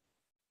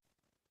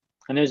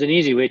 And there's an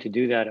easy way to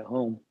do that at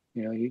home.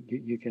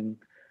 You can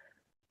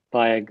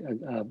buy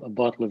a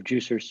bottle of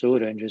juice or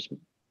soda and just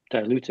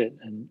dilute it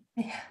and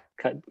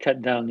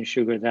cut down the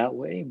sugar that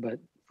way. But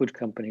food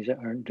companies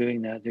aren't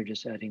doing that. They're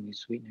just adding these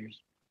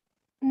sweeteners.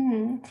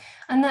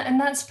 And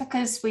that's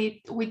because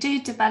we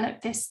do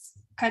develop this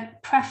kind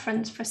of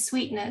preference for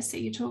sweetness that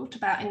you talked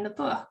about in the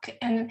book.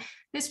 And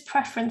this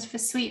preference for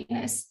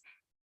sweetness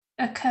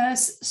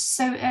occurs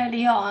so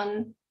early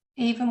on,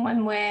 even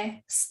when we're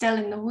still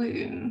in the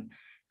womb.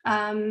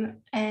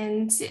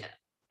 And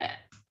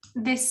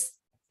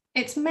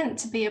it's meant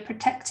to be a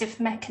protective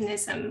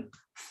mechanism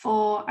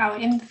for our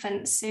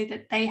infants so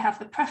that they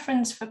have a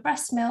preference for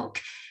breast milk,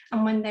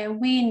 and when they're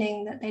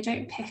weaning, that they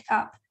don't pick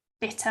up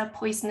bitter,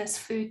 poisonous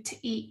food to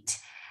eat.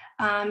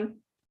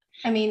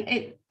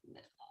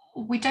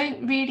 We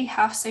don't really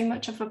have so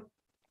much of a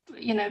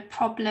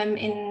problem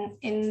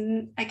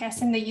in I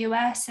guess in the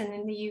US and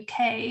in the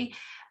UK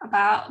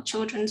about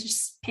children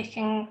just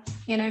picking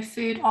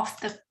food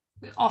off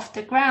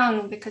the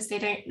ground because they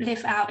don't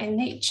live out in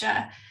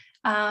nature.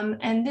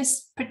 And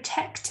this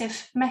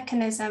protective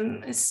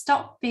mechanism has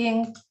stopped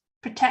being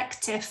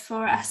protective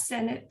for us,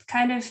 and it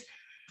kind of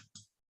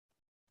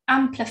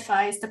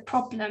amplifies the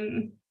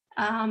problem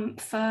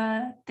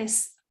for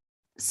this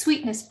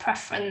sweetness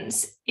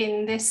preference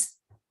in this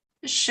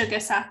sugar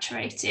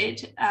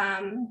saturated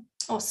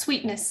or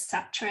sweetness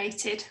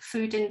saturated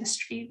food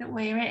industry that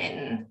we're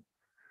in.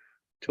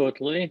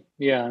 Totally.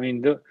 Yeah.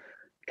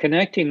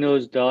 Connecting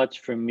those dots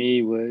for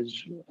me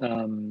was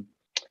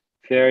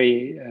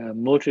very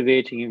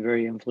motivating and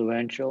very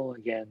influential.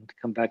 Again, to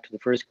come back to the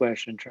first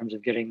question in terms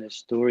of getting this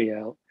story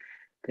out,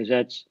 because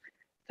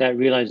that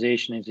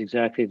realization is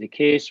exactly the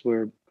case.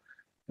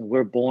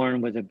 We're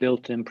born with a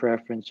built-in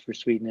preference for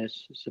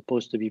sweetness. It's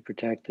supposed to be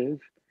protective,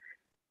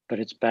 but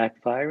it's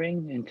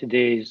backfiring in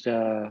today's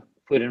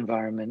food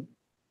environment.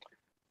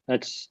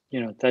 That's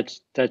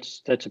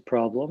a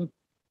problem.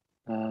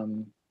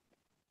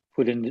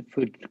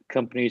 Food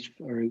companies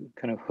are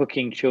kind of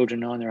hooking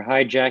children on. They're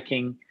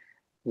hijacking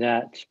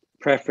that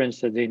preference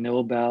that they know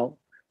about.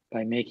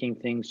 by making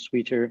things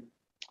sweeter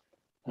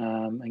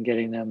and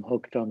getting them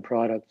hooked on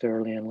products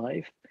early in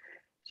life.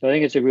 So I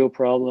think it's a real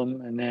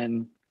problem. And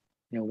then,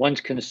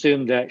 once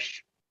consumed, that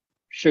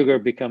sugar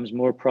becomes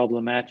more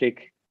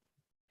problematic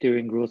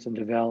during growth and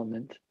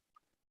development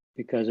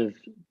because of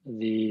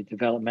the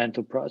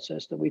developmental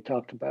process that we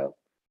talked about.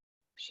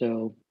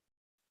 So,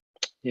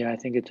 yeah, I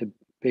think it's a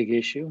big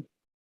issue.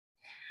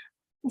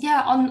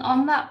 Yeah,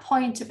 on that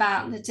point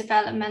about the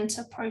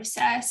developmental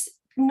process,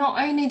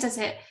 not only does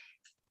it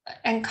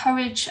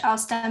encourage our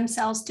stem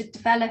cells to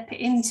develop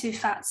into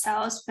fat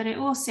cells, but it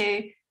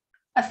also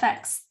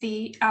affects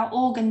our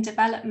organ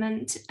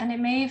development, and it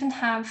may even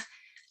have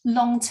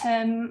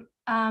long-term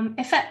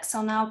effects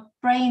on our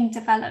brain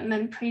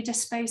development,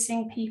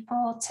 predisposing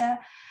people to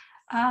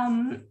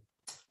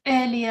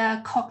early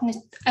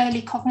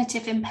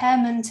cognitive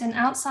impairment and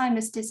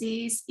Alzheimer's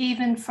disease,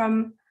 even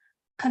from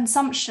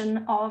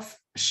consumption of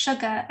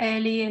sugar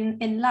early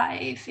in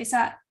life. Is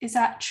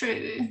that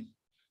true?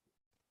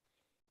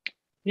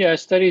 Yeah,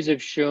 studies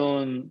have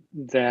shown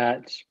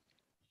that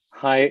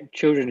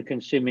children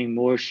consuming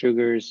more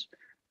sugars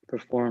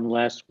perform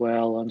less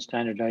well on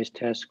standardized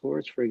test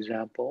scores, for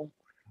example,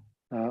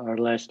 are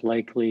less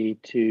likely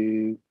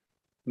to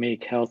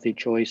make healthy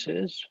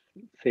choices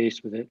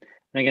faced with it.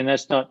 And again,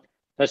 that's not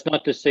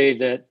to say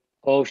that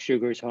all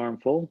sugar is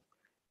harmful.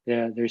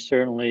 Yeah, there's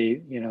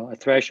certainly, a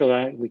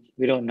threshold.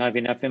 We don't have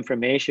enough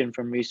information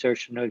from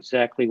research to know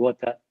exactly what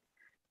that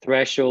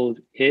threshold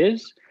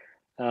is,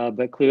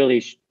 but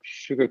clearly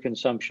sugar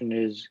consumption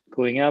is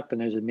going up, and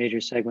there's a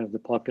major segment of the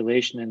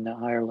population in the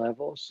higher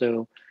level.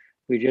 So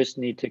we just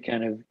need to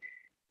kind of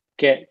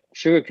get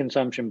sugar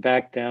consumption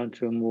back down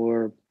to a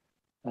more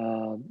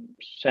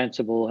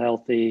sensible,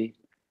 healthy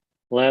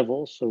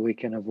level so we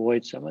can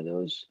avoid some of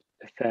those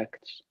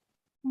effects.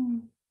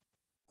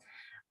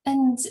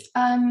 And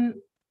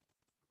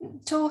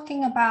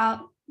talking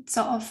about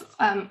sort of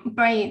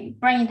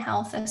brain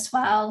health as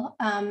well,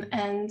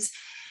 and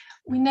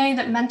we know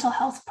that mental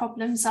health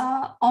problems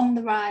are on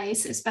the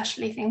rise,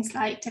 especially things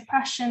like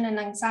depression and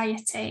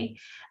anxiety.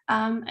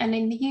 And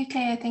in the UK,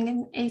 I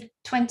think in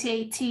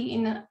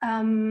 2018,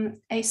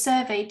 a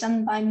survey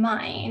done by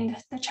Mind,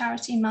 the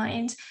charity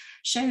Mind,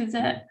 showed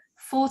that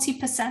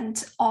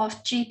 40%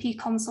 of GP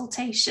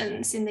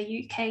consultations in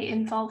the UK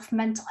involve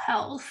mental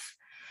health.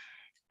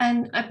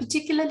 And I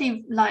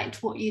particularly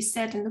liked what you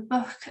said in the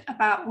book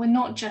about we're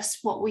not just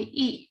what we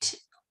eat,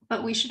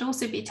 but we should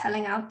also be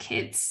telling our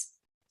kids,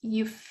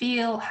 you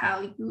feel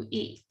how you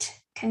eat.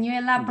 Can you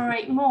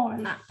elaborate more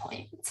on that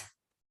point?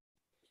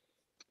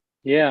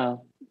 Yeah,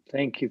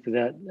 thank you for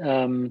that.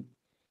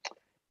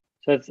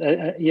 So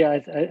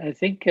I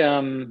think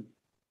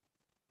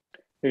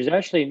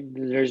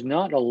there's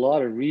not a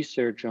lot of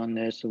research on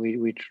this.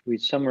 We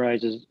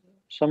summarize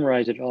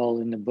it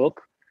all in the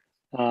book,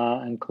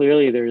 and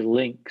clearly there's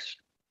links.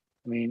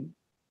 I mean,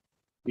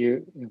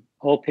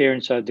 all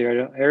parents out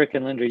there. Eric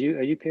and Linda,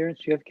 are you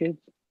parents? Do you have kids?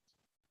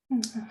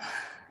 Mm-hmm.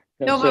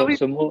 No, but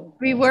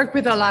we work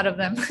with a lot of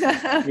them.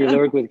 You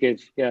work with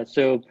kids, yeah.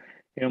 So,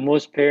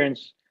 most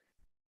parents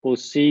will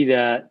see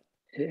that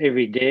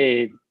every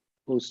day.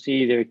 Will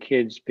see their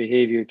kids'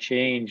 behavior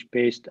change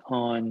based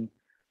on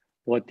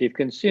what they've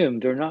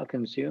consumed or not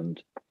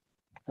consumed,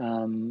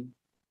 time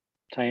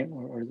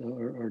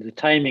or the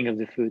timing of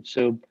the food.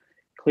 So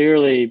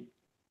clearly,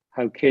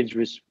 how kids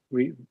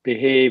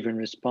behave and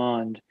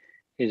respond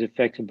is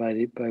affected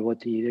by what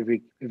they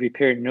eat. Every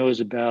parent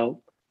knows about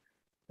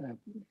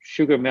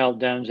sugar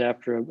meltdowns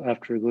after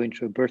going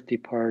to a birthday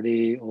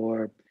party,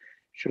 or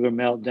sugar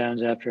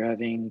meltdowns after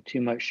having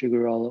too much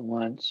sugar all at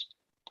once.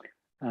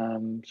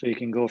 So you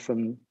can go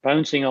from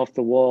bouncing off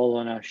the wall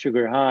on a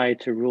sugar high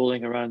to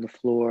rolling around the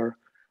floor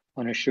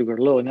on a sugar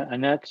low,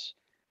 and that's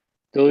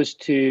those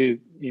two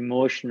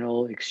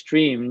emotional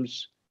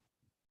extremes,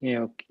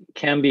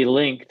 can be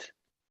linked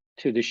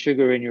to the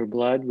sugar in your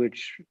blood,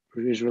 which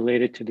is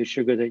related to the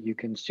sugar that you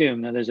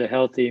consume. Now, there's a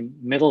healthy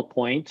middle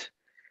point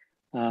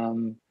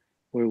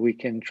where we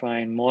can try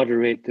and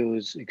moderate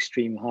those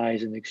extreme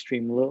highs and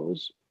extreme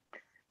lows.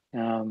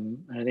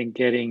 I think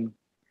getting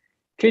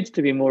kids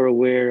to be more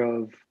aware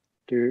of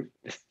the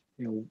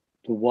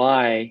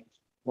why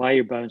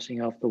you're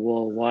bouncing off the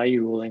wall, why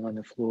you're rolling on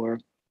the floor.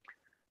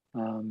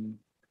 I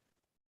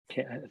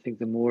think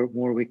the more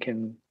we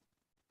can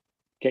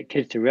get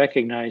kids to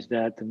recognize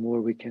that, the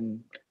more they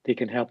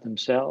can help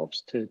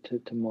themselves to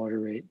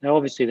moderate. Now,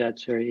 obviously,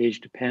 that's very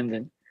age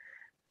dependent,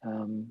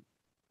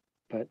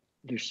 but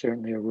there's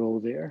certainly a role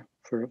there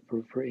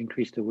for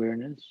increased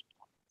awareness.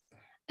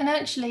 And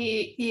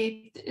actually,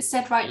 you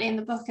said rightly in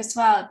the book as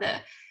well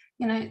that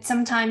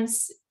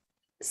sometimes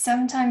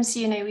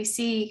we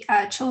see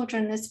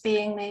children as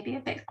being maybe a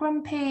bit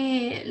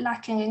grumpy,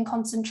 lacking in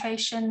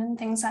concentration and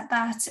things like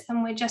that,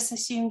 and we just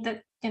assume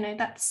that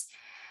that's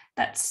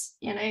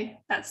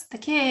the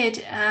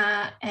kid,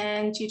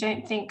 and you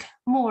don't think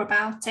more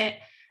about it.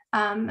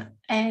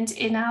 And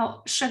in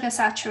our sugar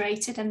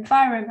saturated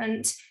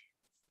environment,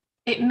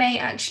 it may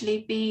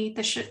actually be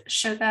the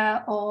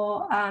sugar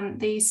or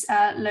these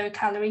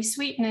low-calorie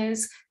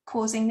sweeteners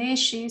causing the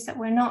issues that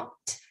we're not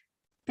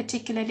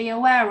particularly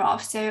aware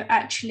of. So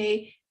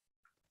actually,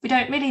 we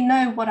don't really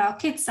know what our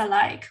kids are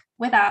like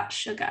without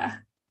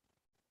sugar.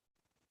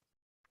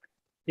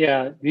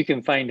 Yeah, you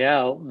can find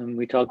out, and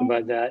we talk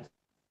about that.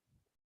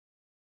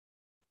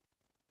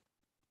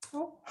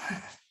 Oh,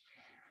 I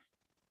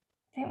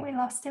think we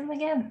lost him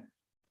again.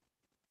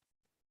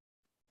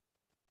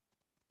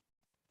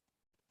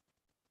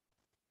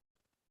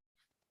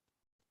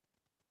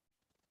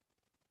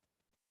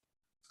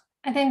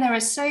 I think there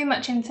is so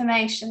much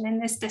information in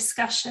this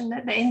discussion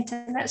that the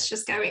internet's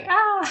just going,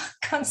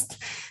 can't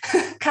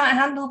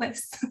handle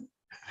this.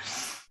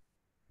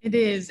 It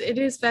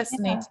is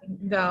fascinating,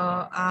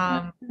 though,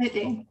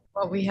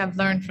 what we have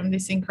learned from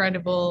this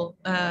incredible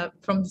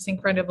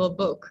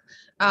book.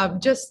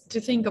 Just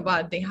to think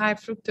about the high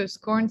fructose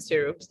corn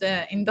syrups,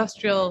 the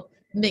industrial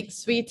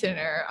mixed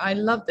sweetener. I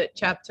love that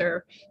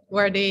chapter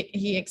where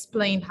he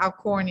explained how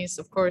corn is,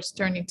 of course,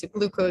 turned into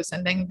glucose,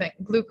 and then the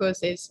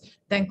glucose is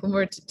then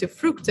converted to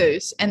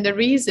fructose. And the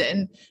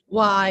reason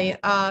why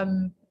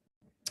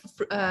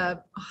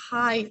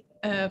high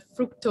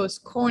fructose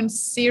corn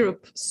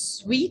syrup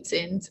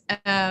sweetened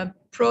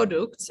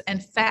products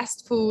and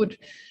fast food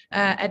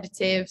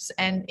additives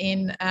and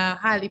in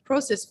highly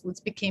processed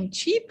foods became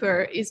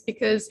cheaper is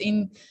because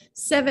in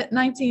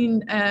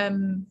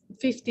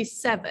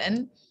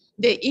 1957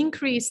 they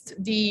increased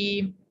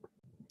the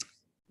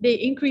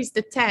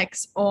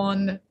tax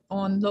on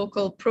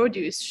local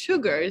produce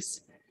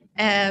sugars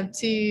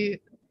to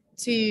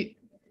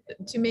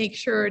make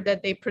sure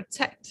that they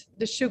protect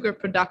the sugar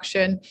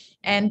production,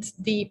 and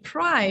the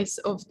price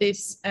of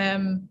this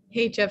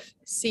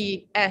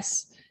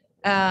HFCS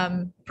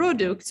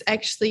products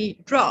actually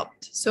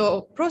dropped.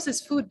 So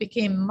processed food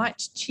became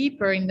much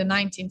cheaper in the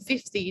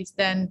 1950s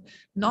than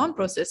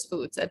non-processed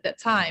foods at that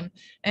time,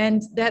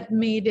 and that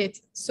made it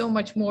so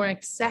much more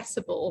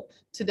accessible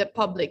to the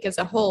public as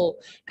a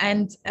whole.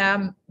 And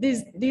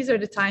these are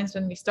the times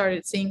when we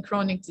started seeing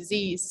chronic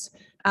disease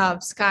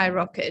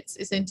skyrockets,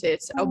 isn't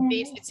it?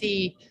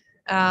 Obesity,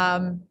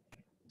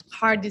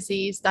 heart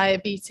disease,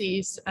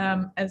 diabetes,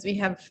 as we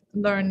have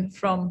learned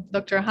from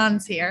Dr.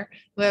 Hans here,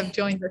 who have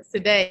joined us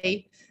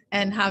today,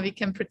 and how we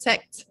can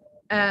protect.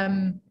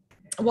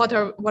 What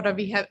do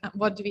we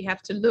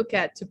have to look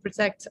at to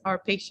protect our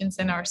patients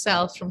and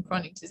ourselves from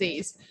chronic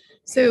disease?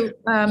 So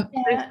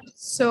there's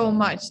so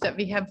much that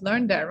we have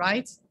learned there,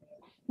 right?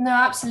 No,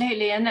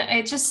 absolutely, and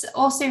it just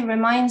also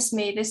reminds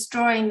me, this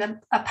drawing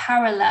a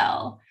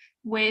parallel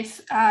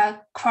with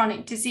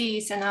chronic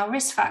disease and our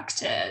risk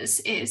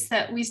factors, is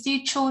that we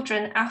see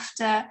children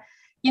after,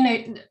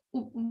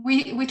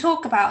 we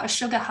talk about a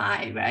sugar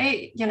high,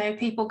 right?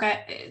 People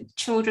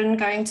children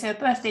going to a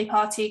birthday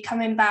party,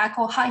 coming back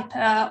or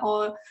hyper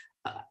or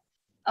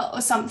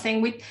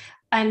something.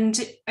 And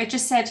I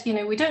just said,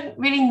 we don't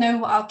really know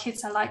what our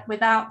kids are like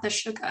without the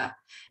sugar.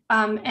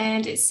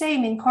 And it's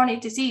same in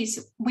chronic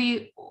disease.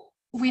 We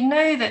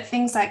know that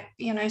things like,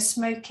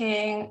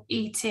 smoking,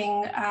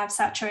 eating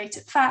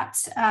saturated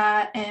fats,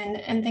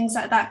 and things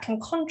like that can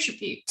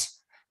contribute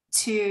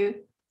to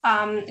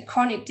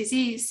chronic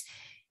disease.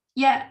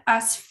 Yet,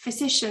 as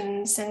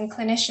physicians and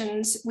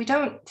clinicians, we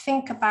don't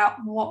think about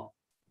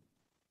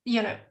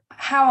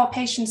how our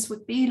patients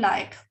would be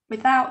like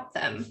without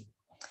them.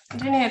 I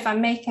don't know if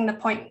I'm making the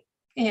point.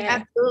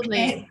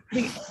 Absolutely.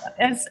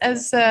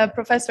 As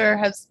Professor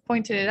has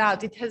pointed it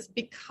out, it has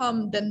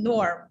become the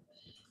norm.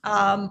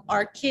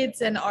 Our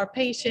kids and our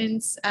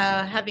patients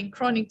having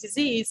chronic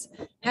disease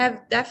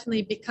have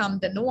definitely become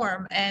the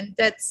norm, and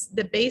that's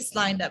the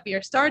baseline that we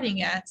are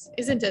starting at,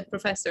 isn't it,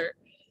 Professor?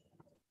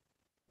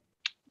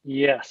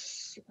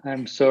 Yes,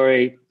 I'm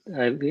sorry,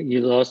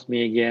 you lost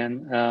me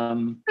again.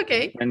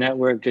 Okay. My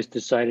network just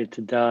decided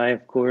to die,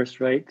 of course,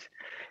 right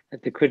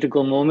at the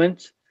critical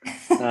moment.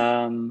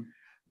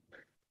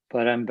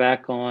 But I'm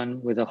back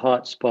on with a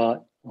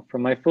hotspot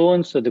from my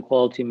phone, so the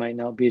quality might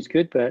not be as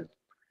good, but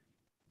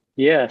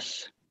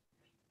yes.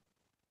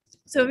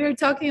 So we're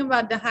talking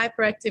about the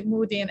hyperactive,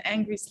 moody, and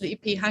angry,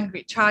 sleepy,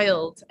 hungry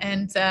child,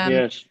 and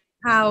yes,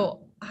 how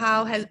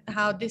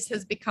this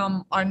has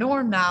become our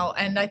norm now.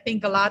 And I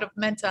think a lot of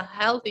mental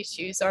health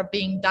issues are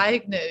being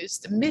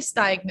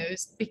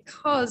misdiagnosed,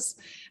 because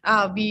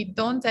we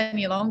don't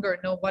any longer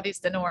know what is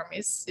the norm.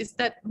 Is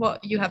that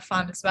what you have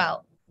found as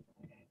well?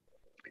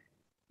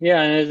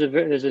 Yeah, and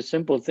there's a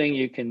simple thing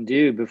you can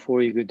do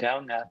before you go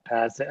down that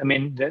path. I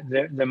mean,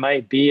 there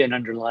might be an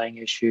underlying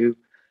issue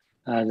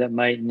that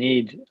might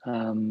need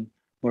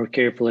more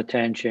careful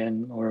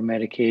attention or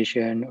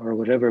medication or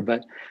whatever.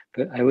 But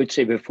I would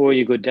say before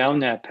you go down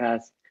that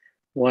path,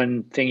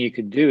 one thing you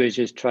could do is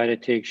just try to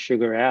take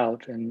sugar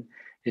out. And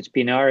it's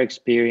been our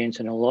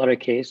experience in a lot of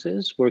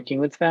cases working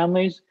with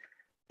families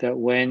that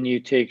when you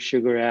take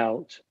sugar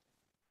out,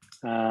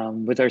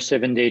 with our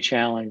 7-day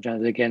challenge,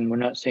 and again, we're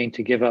not saying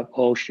to give up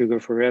all sugar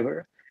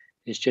forever.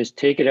 It's just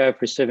take it out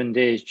for 7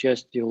 days.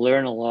 Just you'll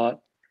learn a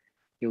lot.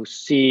 you'll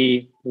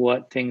see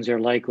what things are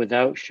like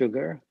without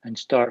sugar and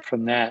start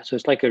from that. So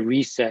it's like a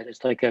reset.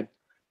 It's like a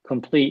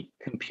complete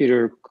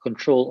computer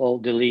control,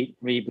 alt, delete,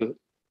 reboot.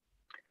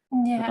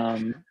 Yeah.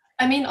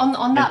 I mean,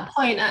 on that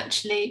point,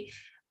 actually,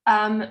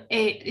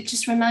 it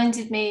just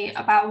reminded me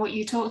about what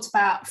you talked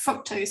about,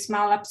 fructose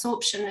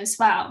malabsorption as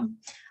well,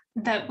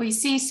 that we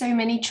see so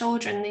many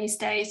children these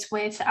days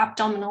with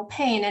abdominal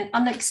pain and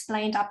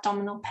unexplained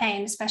abdominal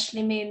pain,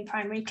 especially me in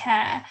primary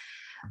care.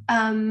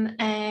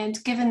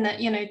 And given that,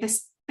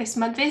 this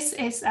month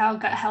is our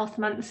gut health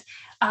month,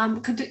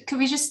 could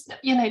we just,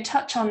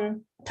 touch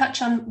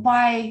on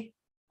why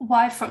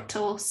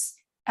fructose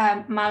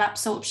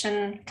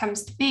malabsorption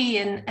comes to be,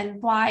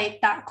 and why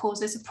that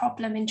causes a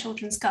problem in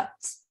children's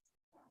guts?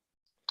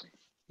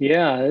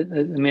 Yeah, I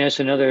mean, that's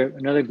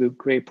another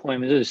great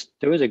point.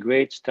 There was a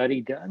great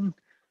study done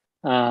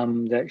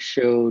that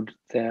showed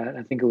that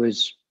I think it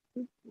was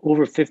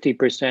over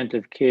 50%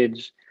 of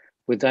kids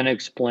with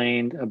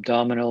unexplained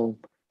abdominal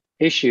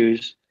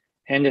issues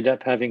ended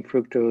up having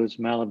fructose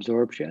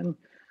malabsorption.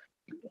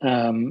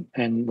 And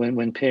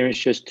when parents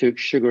just took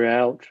sugar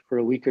out for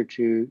a week or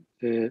two,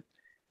 the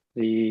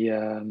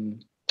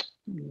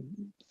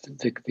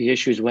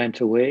issues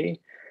went away.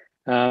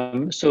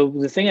 So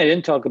the thing I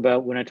didn't talk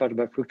about when I talked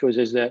about fructose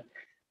is that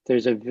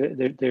there's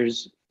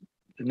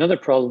another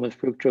problem with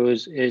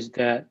fructose, is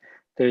that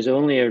there's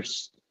only a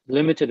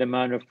limited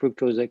amount of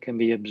fructose that can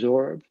be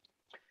absorbed.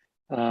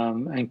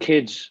 And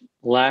kids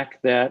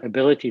lack that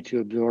ability to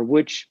absorb,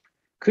 which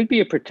could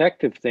be a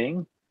protective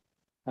thing,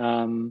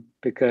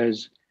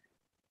 because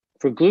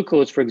for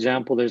glucose, for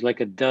example, there's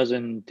like a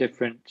dozen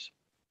different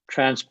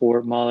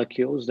transport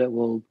molecules that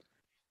will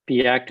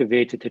be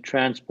activated to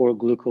transport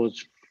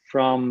glucose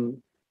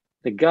from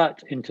the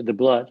gut into the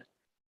blood.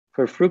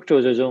 For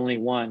fructose, there's only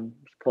one.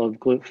 It's called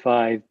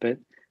GLUT5, but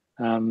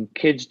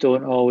kids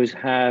don't always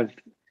have.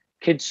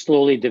 Kids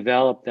slowly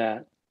develop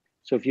that.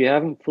 So if you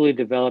haven't fully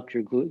developed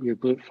your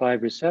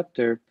GLUT5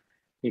 receptor,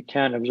 you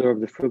can't absorb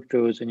the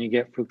fructose, and you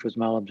get fructose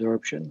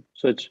malabsorption.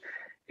 So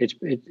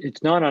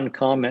it's not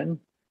uncommon,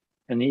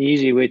 and the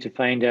easy way to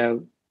find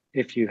out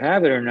if you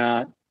have it or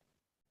not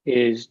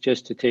is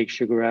just to take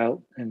sugar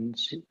out,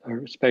 or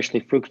especially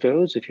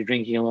fructose. If you're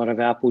drinking a lot of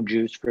apple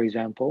juice, for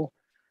example,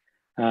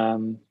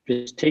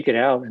 just take it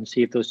out and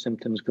see if those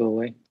symptoms go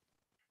away.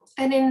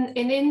 And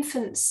in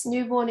infants,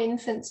 newborn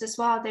infants as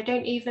well, they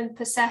don't even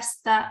possess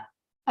that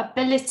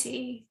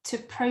ability to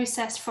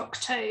process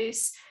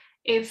fructose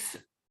if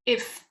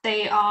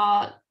they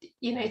are,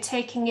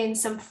 taking in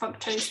some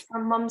fructose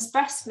from mum's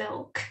breast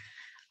milk,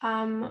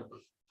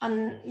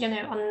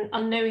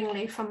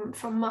 unknowingly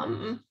from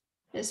mum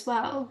as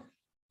well.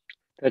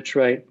 That's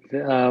right.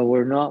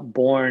 We're not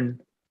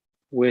born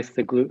with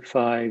the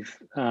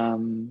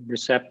GLUT5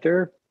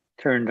 receptor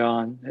turned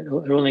on.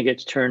 It only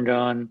gets turned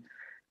on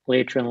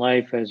later in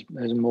life as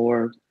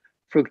more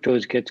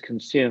fructose gets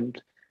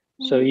consumed.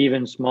 So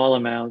even small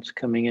amounts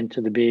coming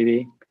into the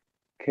baby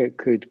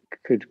could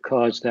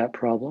cause that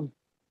problem.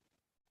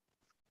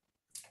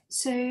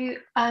 So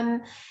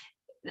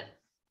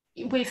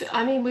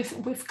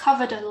we've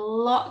covered a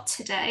lot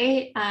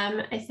today.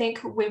 I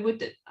think we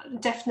would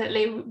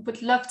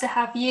love to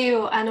have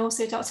you and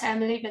also Dr.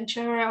 Emily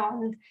Ventura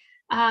on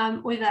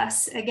with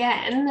us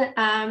again,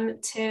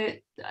 to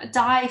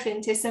dive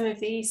into some of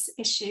these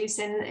issues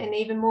in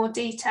even more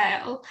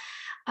detail.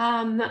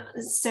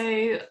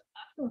 So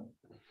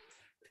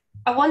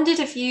I wondered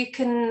if you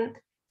can,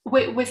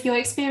 with your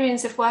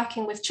experience of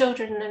working with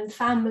children and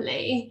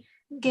family,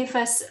 give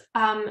us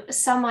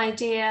some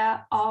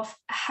idea of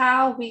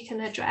how we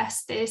can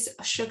address this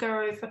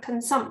sugar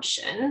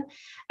overconsumption.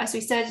 As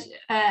we said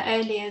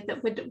earlier,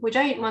 that we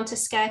don't want to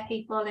scare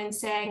people in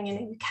saying,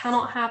 you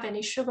cannot have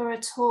any sugar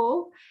at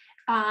all,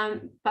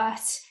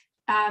 but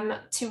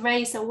to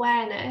raise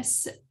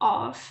awareness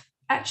of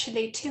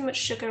actually too much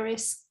sugar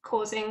is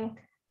causing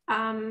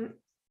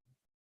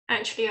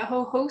actually a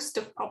whole host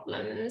of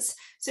problems.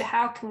 So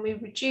how can we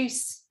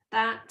reduce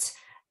that?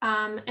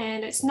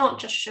 And it's not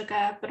just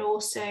sugar, but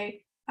also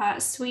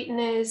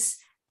sweeteners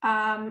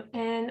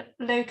and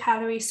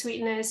low-calorie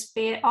sweeteners,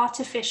 be it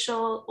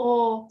artificial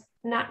or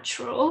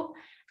natural.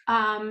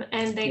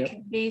 And they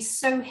can be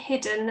so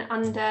hidden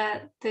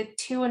under the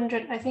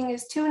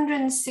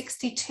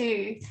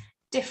 262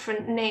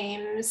 different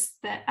names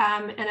that,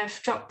 and I've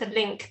dropped the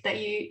link that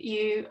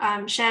you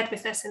shared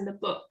with us in the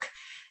book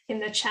in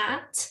the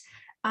chat,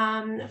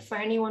 for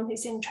anyone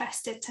who's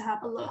interested to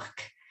have a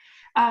look.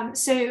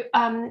 So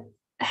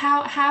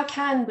how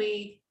can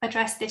we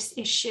address this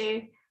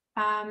issue,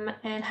 and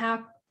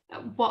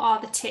what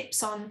are the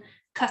tips on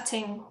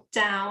cutting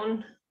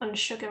down on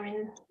sugar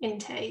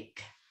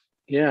intake?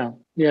 Yeah.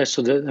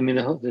 So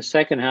the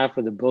second half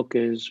of the book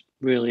is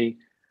really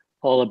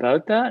all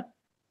about that,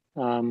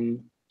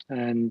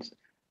 and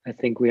I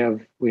think we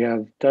have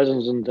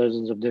dozens and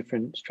dozens of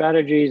different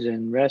strategies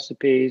and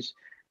recipes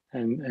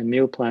and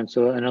meal plans.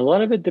 So, and a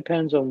lot of it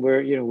depends on where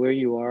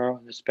you are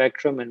on the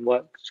spectrum and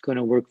what's going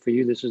to work for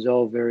you. This is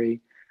all very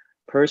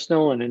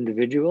personal and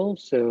individual.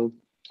 So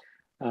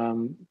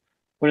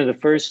one of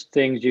the first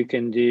things you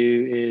can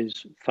do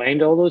is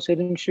find all those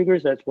hidden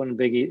sugars. That's one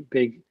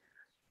big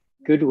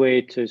good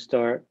way to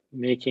start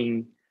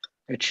making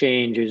a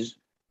change is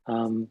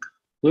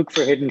look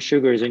for hidden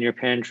sugars in your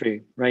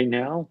pantry right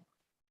now.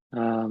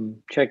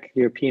 Check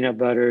your peanut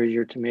butters,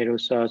 your tomato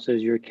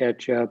sauces, your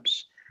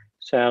ketchups,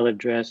 salad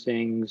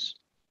dressings,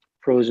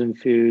 frozen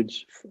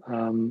foods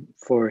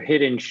for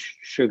hidden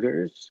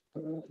sugars,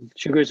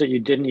 sugars that you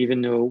didn't even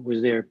know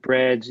was there,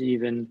 breads,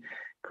 even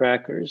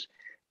crackers.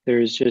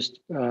 There's just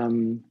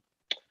food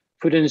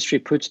industry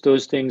puts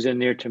those things in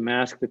there to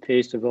mask the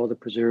taste of all the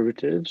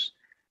preservatives.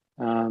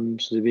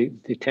 So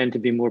they tend to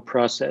be more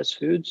processed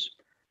foods.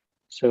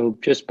 So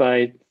just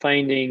by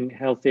finding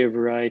healthier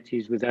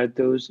varieties without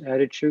those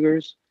added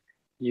sugars,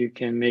 you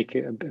can make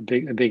a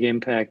big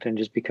impact and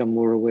just become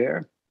more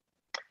aware.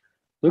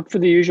 Look for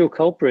the usual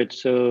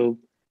culprits. So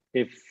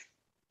if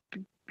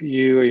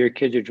you or your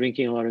kids are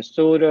drinking a lot of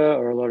soda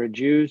or a lot of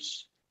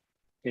juice,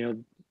 you know,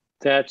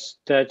 that's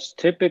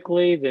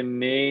typically the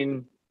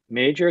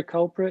major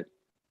culprit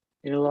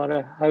in a lot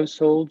of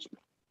households.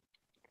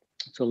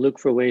 So look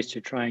for ways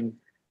to try and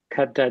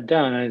cut that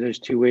down. And there's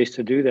two ways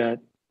to do that.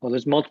 Well,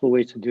 there's multiple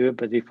ways to do it,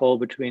 but they fall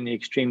between the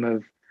extreme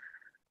of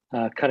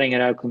cutting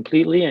it out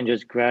completely and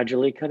just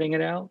gradually cutting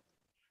it out.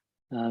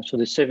 So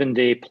the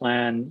 7-day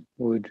plan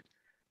would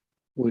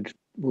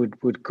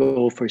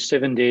go for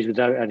 7 days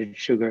without added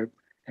sugar.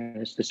 And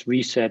it's this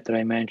reset that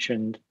I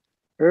mentioned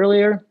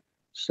earlier.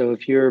 So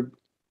if your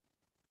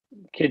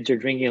kids are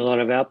drinking a lot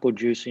of apple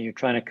juice and you're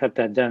trying to cut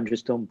that down,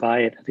 just don't buy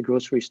it at the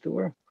grocery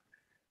store.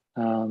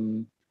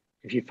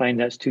 If you find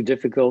that's too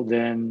difficult,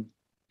 then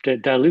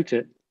dilute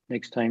it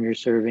next time you're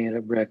serving it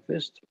at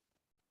breakfast.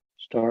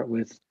 Start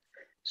with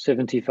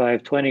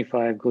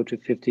 75-25, go to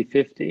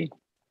 50-50.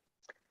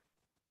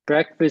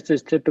 Breakfast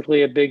is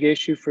typically a big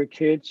issue for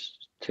kids.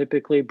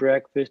 Typically,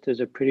 breakfast is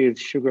a pretty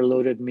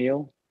sugar-loaded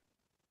meal,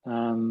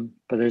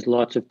 but there's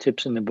lots of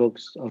tips in the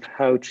books of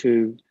how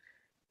to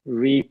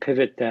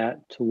repivot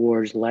that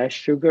towards less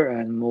sugar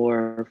and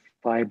more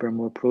fiber,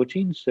 more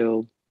protein.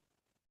 So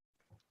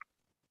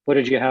what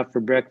did you have for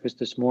breakfast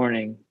this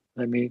morning?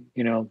 Let me,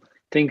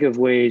 think of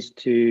ways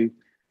to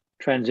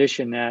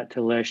transition that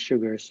to less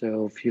sugar.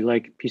 So if you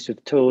like a piece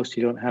of toast,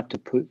 you don't have to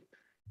put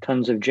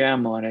tons of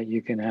jam on it.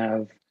 You can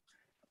have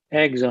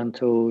eggs on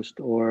toast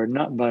or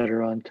nut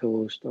butter on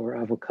toast or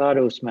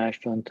avocado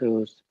smashed on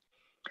toast.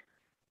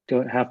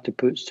 Don't have to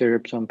put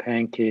syrups on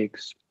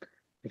pancakes.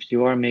 If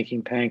you are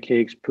making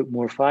pancakes, put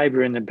more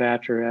fiber in the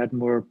batter, add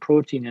more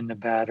protein in the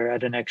batter,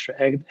 add an extra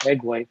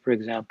egg white, for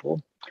example.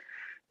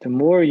 The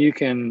more you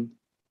can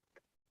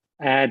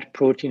add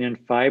protein and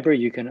fiber,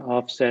 you can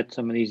offset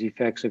some of these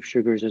effects of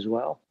sugars as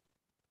well.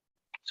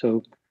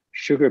 So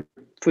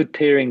food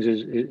pairings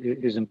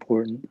is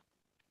important.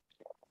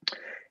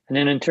 And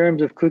then in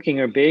terms of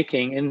cooking or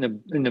baking,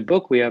 in the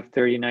book, we have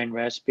 39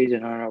 recipes,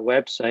 and on our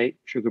website,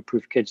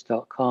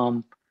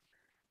 sugarproofkids.com,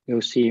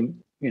 you'll see,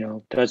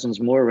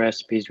 dozens more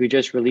recipes. We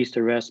just released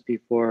a recipe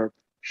for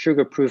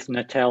sugar-proof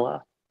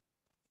Nutella.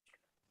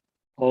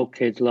 All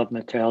kids love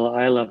Nutella.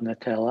 I love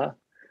Nutella.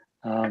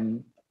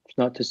 It's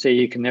not to say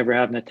you can never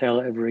have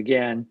Nutella ever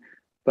again,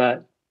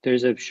 but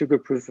there's a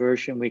sugar-proof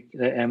version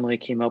that Emily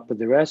came up with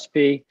the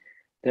recipe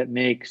that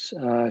makes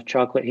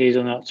chocolate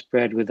hazelnut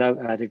spread without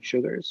added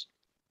sugars.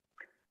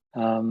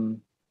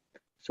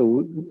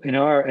 So in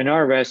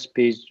our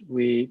recipes,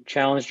 we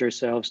challenged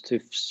ourselves to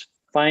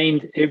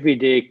find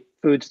everyday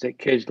foods that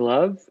kids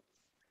love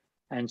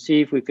and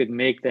see if we could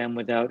make them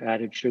without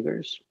added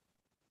sugars.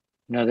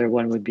 Another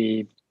one would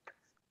be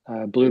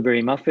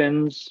blueberry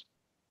muffins,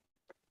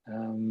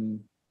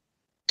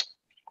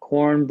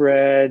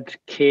 cornbread,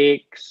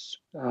 cakes,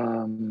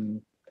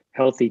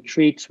 healthy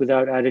treats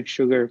without added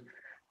sugar.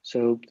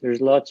 So there's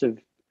lots of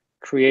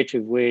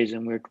creative ways,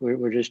 and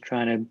we're just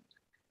trying to,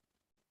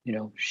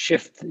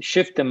 shift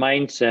the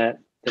mindset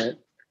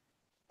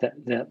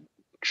that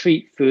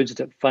treat foods,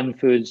 that fun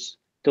foods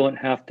don't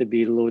have to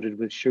be loaded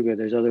with sugar.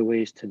 There's other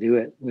ways to do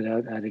it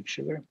without added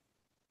sugar.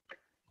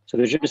 So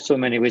there's just so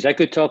many ways. I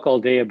could talk all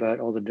day about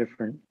all the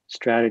different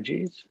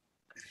strategies.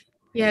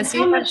 Yes.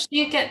 How much do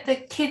you get the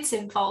kids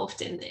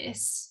involved in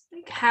this?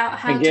 Like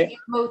how do you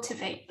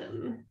motivate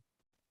them?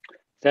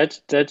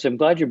 That's. I'm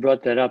glad you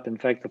brought that up. In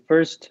fact,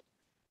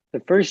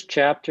 the first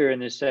chapter in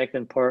the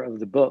second part of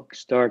the book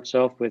starts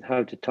off with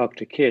how to talk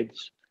to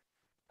kids.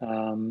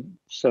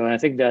 So I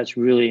think that's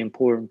really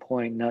important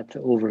point not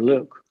to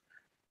overlook.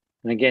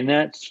 And again,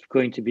 that's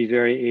going to be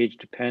very age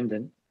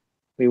dependent.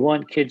 We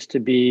want kids to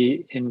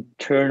be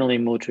internally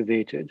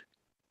motivated.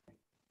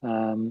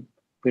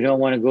 We don't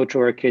want to go to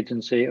our kids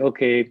and say,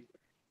 okay,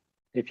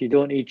 if you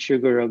don't eat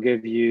sugar, I'll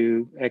give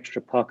you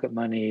extra pocket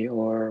money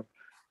or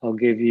I'll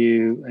give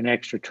you an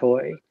extra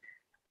toy.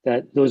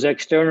 That those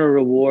external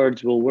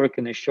rewards will work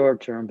in the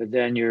short term, but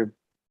then you'll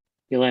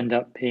end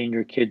up paying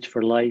your kids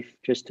for life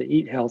just to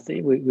eat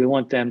healthy. We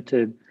want them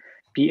to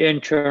be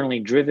internally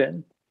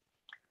driven.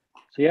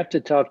 So you have to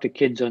talk to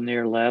kids on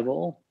their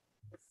level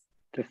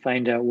to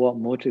find out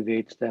what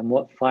motivates them,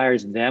 what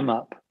fires them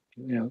up.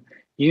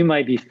 You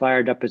might be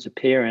fired up as a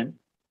parent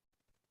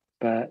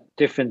but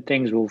different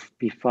things will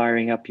be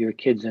firing up your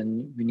kids,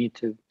 and we need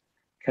to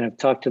kind of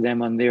talk to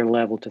them on their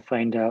level to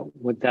find out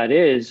what that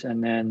is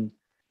and then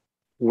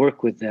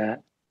work with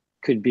that.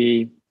 Could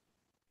be,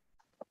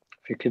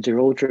 if your kids are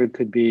older, it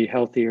could be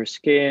healthier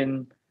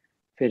skin,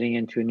 fitting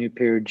into a new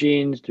pair of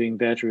jeans, doing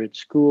better at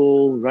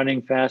school,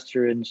 running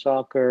faster in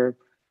soccer.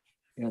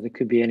 You know, there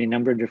could be any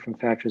number of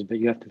different factors, but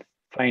you have to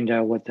find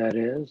out what that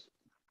is.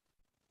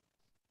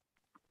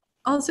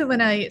 Also, when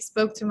I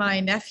spoke to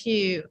my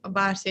nephew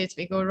about it,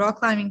 we go rock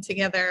climbing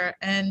together,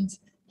 and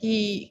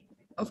he,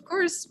 of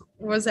course,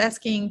 was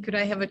asking, could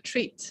I have a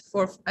treat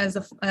as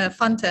a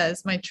Fanta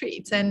as my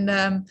treat? And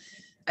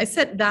I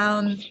sat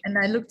down and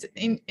I looked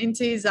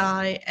into his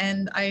eye,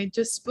 and I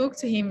just spoke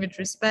to him with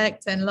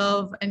respect and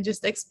love, and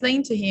just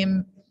explained to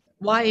him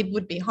why it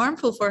would be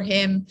harmful for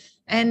him.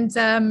 And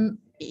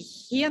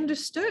he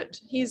understood.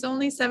 He's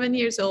only 7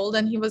 years old,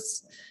 and he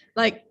was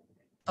like,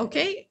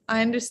 okay,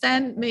 I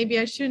understand, maybe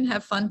I shouldn't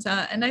have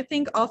Fanta. And I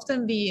think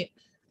often we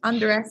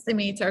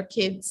underestimate our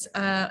kids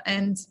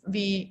and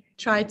we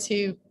try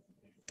to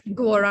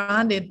go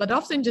around it, but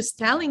often just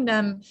telling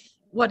them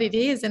what it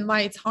is and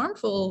why it's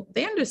harmful,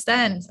 they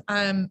understand.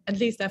 At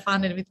least I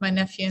found it with my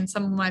nephew and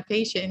some of my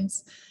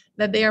patients,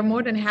 that they are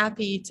more than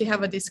happy to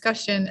have a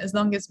discussion as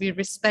long as we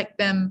respect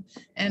them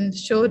and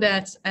show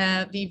that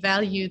we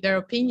value their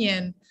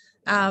opinion.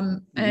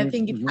 And I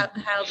think it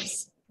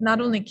helps not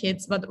only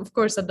kids, but of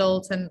course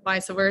adults and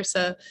vice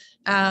versa,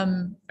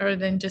 rather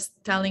than just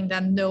telling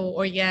them no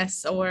or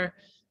yes, or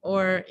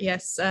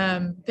yes,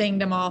 paying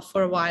them off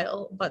for a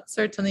while. But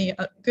certainly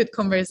a good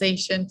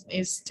conversation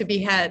is to be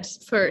had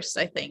first,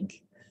 I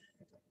think.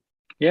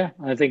 Yeah,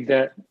 I think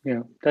that, you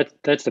know,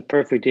 that's the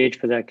perfect age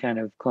for that kind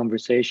of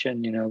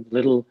conversation. You know,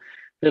 little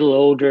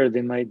older,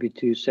 they might be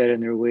too set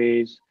in their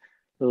ways.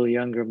 A little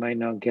younger might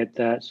not get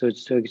that. So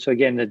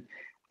again,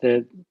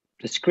 the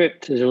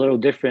script is a little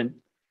different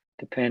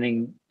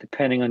depending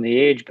on the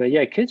age. But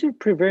yeah, kids are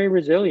very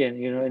resilient.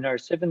 You know, in our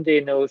 7-day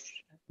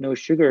no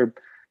sugar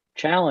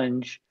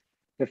challenge,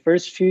 the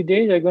first few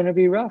days are going to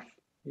be rough.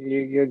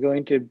 You're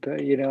going to,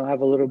 you know,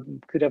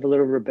 could have a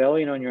little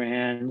rebellion on your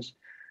hands.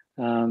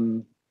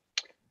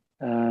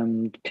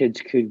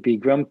 Kids could be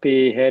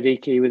grumpy,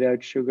 headachy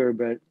without sugar,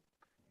 but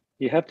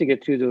you have to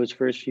get through those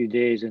first few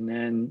days, and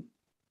then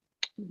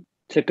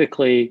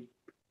typically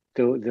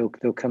they'll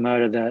come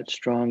out of that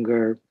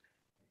stronger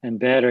and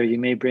better. You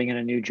may bring in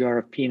a new jar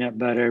of peanut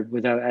butter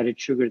without added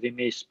sugar. They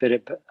may spit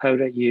it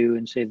out at you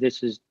and say,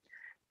 "This is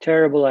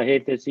terrible. I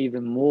hate this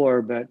even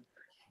more." But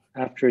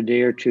after a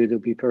day or two, they'll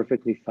be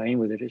perfectly fine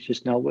with it. It's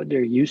just not what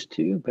they're used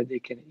to, but they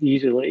can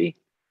easily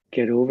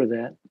get over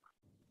that.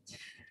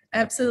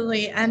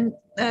 Absolutely. And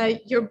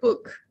your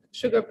book,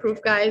 Sugar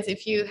Proof, guys,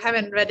 if you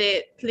haven't read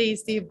it,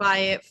 please do buy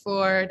it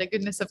for the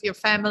goodness of your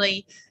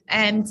family.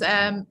 And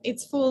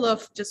it's full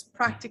of just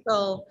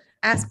practical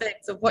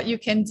aspects of what you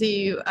can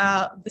do.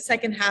 The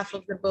second half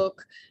of the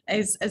book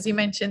is, as you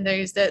mentioned, there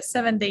is the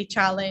 7-day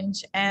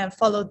challenge,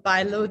 followed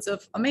by loads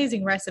of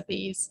amazing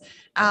recipes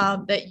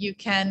that you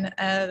can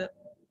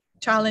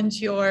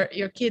challenge your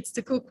kids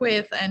to cook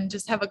with, and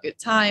just have a good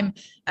time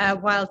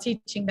while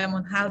teaching them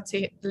on how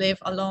to live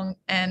a long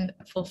and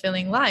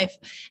fulfilling life.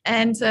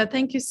 And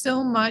thank you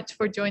so much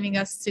for joining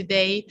us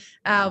today.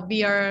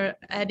 We are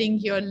adding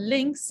your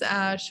links,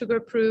 Sugar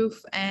Proof,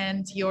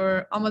 and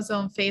your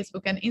Amazon,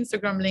 Facebook, and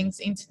Instagram links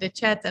into the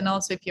chat. And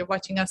also, if you're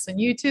watching us on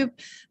YouTube,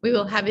 we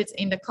will have it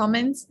in the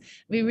comments.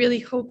 We really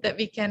hope that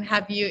we can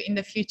have you in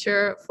the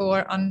future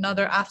for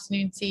another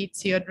afternoon tea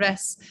to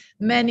address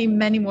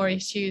many more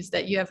issues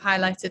that you have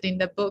highlighted in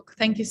the book.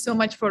 Thank you so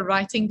much for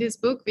writing this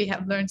book. We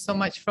have learned so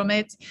much from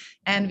it,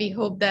 and we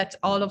hope that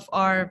all of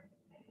our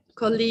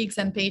colleagues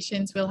and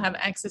patients will have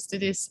access to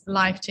this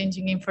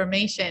life-changing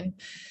information.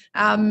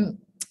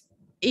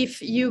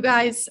 If you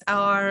guys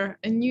are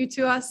new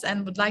to us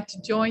and would like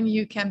to join,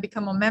 you can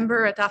become a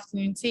member at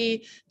Afternoon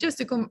Tea, just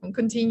to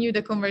continue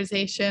the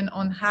conversation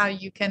on how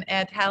you can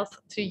add health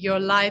to your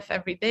life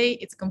every day.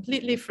 It's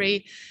completely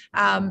free.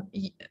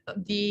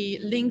 The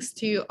links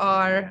to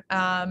our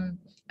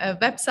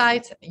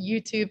website,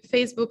 YouTube,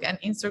 Facebook, and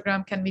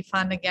Instagram can be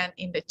found again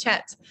in the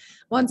chat.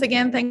 Once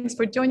again, thanks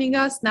for joining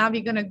us. Now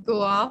we're going to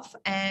go off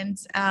and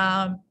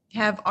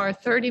have our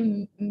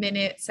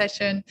 30-minute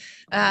session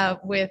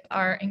with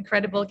our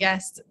incredible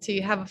guest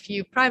to have a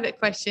few private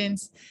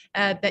questions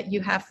that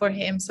you have for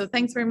him. So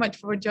thanks very much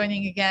for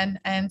joining again,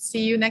 and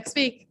see you next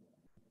week.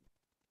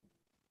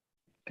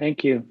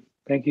 Thank you.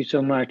 Thank you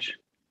so much.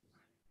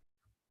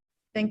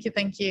 Thank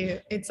you.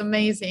 It's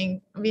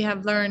amazing. We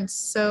have learned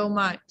so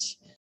much.